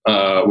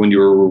when you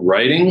were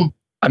writing?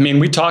 I mean,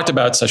 we talked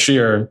about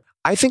Sashir.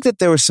 I think that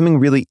there was something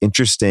really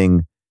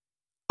interesting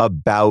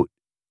about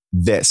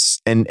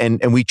this, and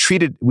we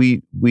treated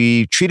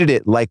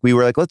it like we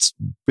were like, let's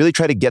really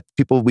try to get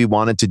people we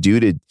wanted to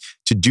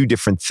do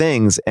different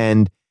things.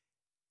 And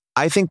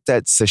I think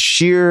that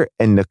Sashir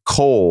and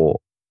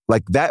Nicole,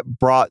 like that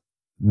brought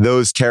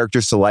those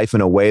characters to life in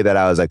a way that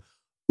I was like,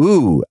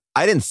 ooh,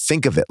 I didn't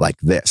think of it like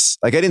this.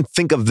 Like I didn't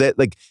think of that,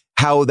 like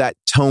how that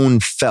tone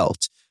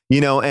felt,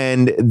 you know,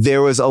 and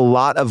there was a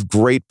lot of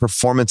great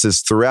performances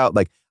throughout.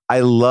 Like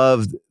I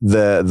loved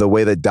the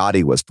way that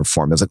Dottie was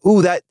performed. I was like,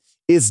 ooh, that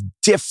is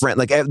different.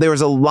 Like there was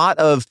a lot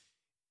of,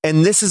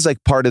 and this is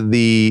like part of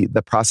the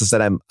process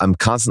that I'm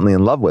constantly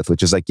in love with,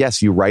 which is like,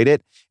 yes, you write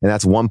it and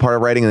that's one part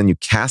of writing, and then you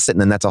cast it, and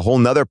then that's a whole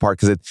nother part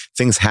because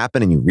things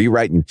happen and you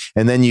rewrite and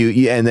then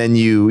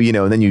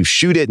you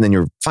shoot it, and then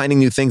you're finding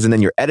new things, and then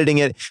you're editing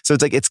it. So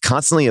it's like it's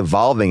constantly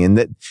evolving,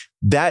 and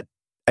that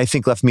I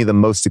think left me the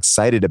most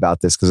excited about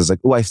this because it's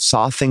like, oh, I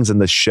saw things in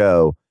the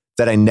show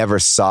that I never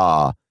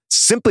saw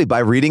simply by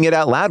reading it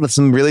out loud with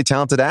some really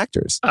talented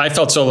actors. I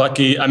felt so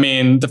lucky. I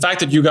mean, the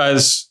fact that you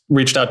guys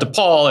reached out to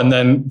Paul and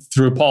then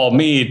through Paul,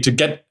 me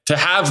to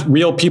have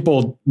real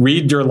people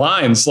read your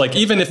lines, like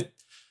even if,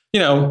 you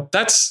know,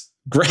 that's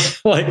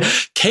great. Like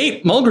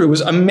Kate Mulgrew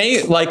was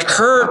amazing. Like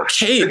her,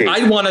 Kate,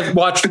 I want to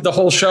watch the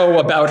whole show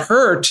about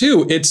her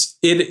too. It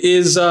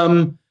is,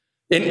 and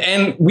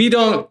you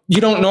don't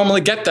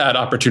normally get that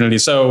opportunity.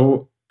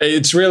 So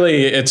it's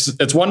really,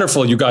 it's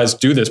wonderful. You guys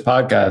do this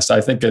podcast.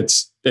 I think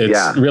it's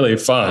really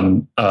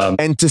fun.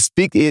 And to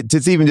speak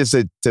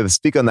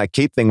on that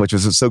Kate thing, which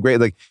was so great.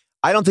 Like,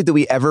 I don't think that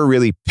we ever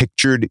really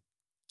pictured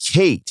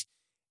Kate.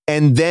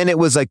 And then it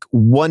was like,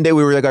 one day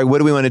we were like, all right, what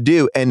do we want to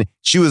do? And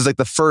she was like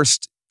the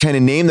first kind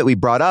of name that we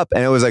brought up.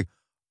 And it was like,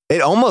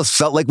 it almost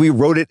felt like we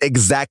wrote it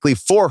exactly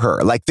for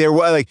her. Like there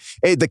were like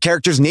the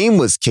character's name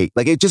was Kate.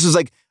 Like it just was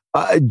like,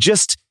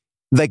 just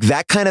like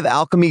that kind of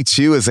alchemy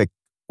too is like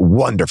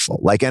wonderful.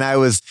 Like, and I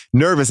was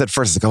nervous at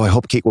first. Like, oh, I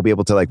hope Kate will be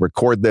able to like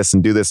record this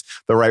and do this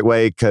the right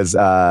way. Cause,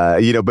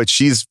 but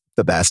she's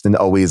the best and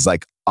always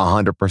like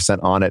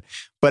 100% on it.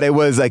 But it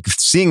was like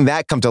seeing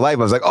that come to life.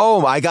 I was like,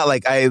 oh, I got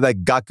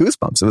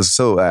goosebumps. It was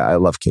so, I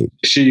love Kate.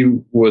 She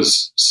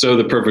was so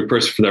the perfect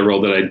person for that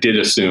role that I did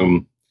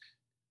assume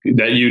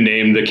that you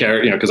named the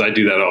character, because I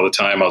do that all the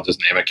time. I'll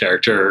just name a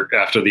character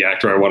after the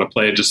actor I want to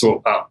play, just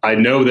so I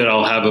know that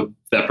I'll have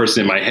that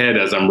person in my head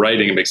as I'm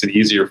writing. It makes it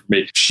easier for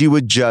me. She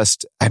would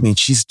just,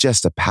 she's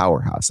just a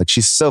powerhouse. Like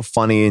she's so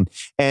funny.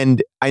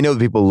 And I know that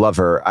people love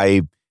her.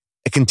 I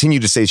continue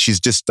to say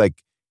she's just like,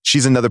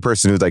 she's another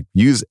person who's like,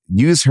 use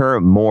her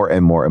more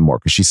and more and more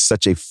because she's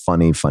such a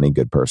funny,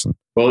 good person.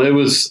 Well, it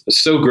was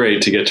so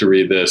great to get to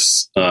read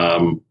this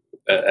and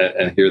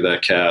hear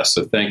that cast.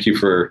 So thank you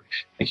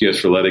guys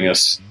for letting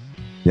us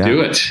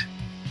do it.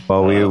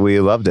 Well,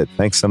 we loved it.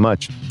 Thanks so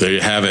much. There you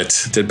have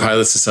it. Dead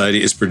Pilot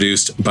Society is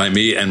produced by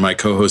me and my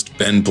co-host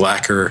Ben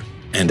Blacker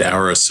and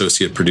our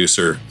associate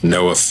producer,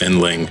 Noah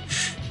Findling.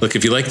 Look,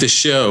 if you like this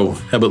show,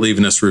 how about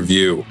leaving us a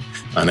review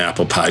on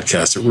Apple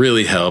Podcasts? It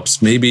really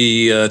helps.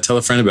 Maybe tell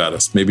a friend about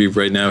us. Maybe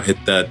right now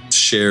hit that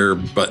share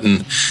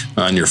button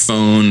on your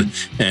phone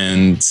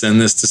and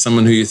send this to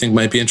someone who you think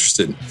might be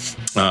interested.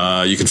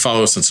 You can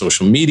follow us on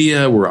social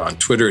media. We're on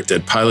Twitter at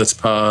Dead Pilots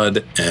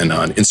Pod and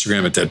on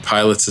Instagram at Dead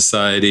Pilot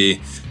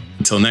Society.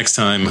 Until next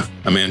time,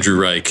 I'm Andrew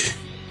Reich.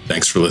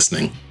 Thanks for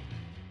listening.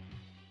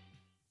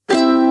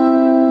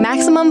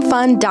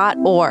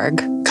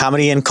 MaximumFun.org.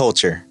 Comedy and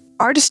culture.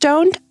 Artist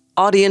owned.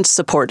 Audience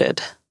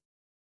supported.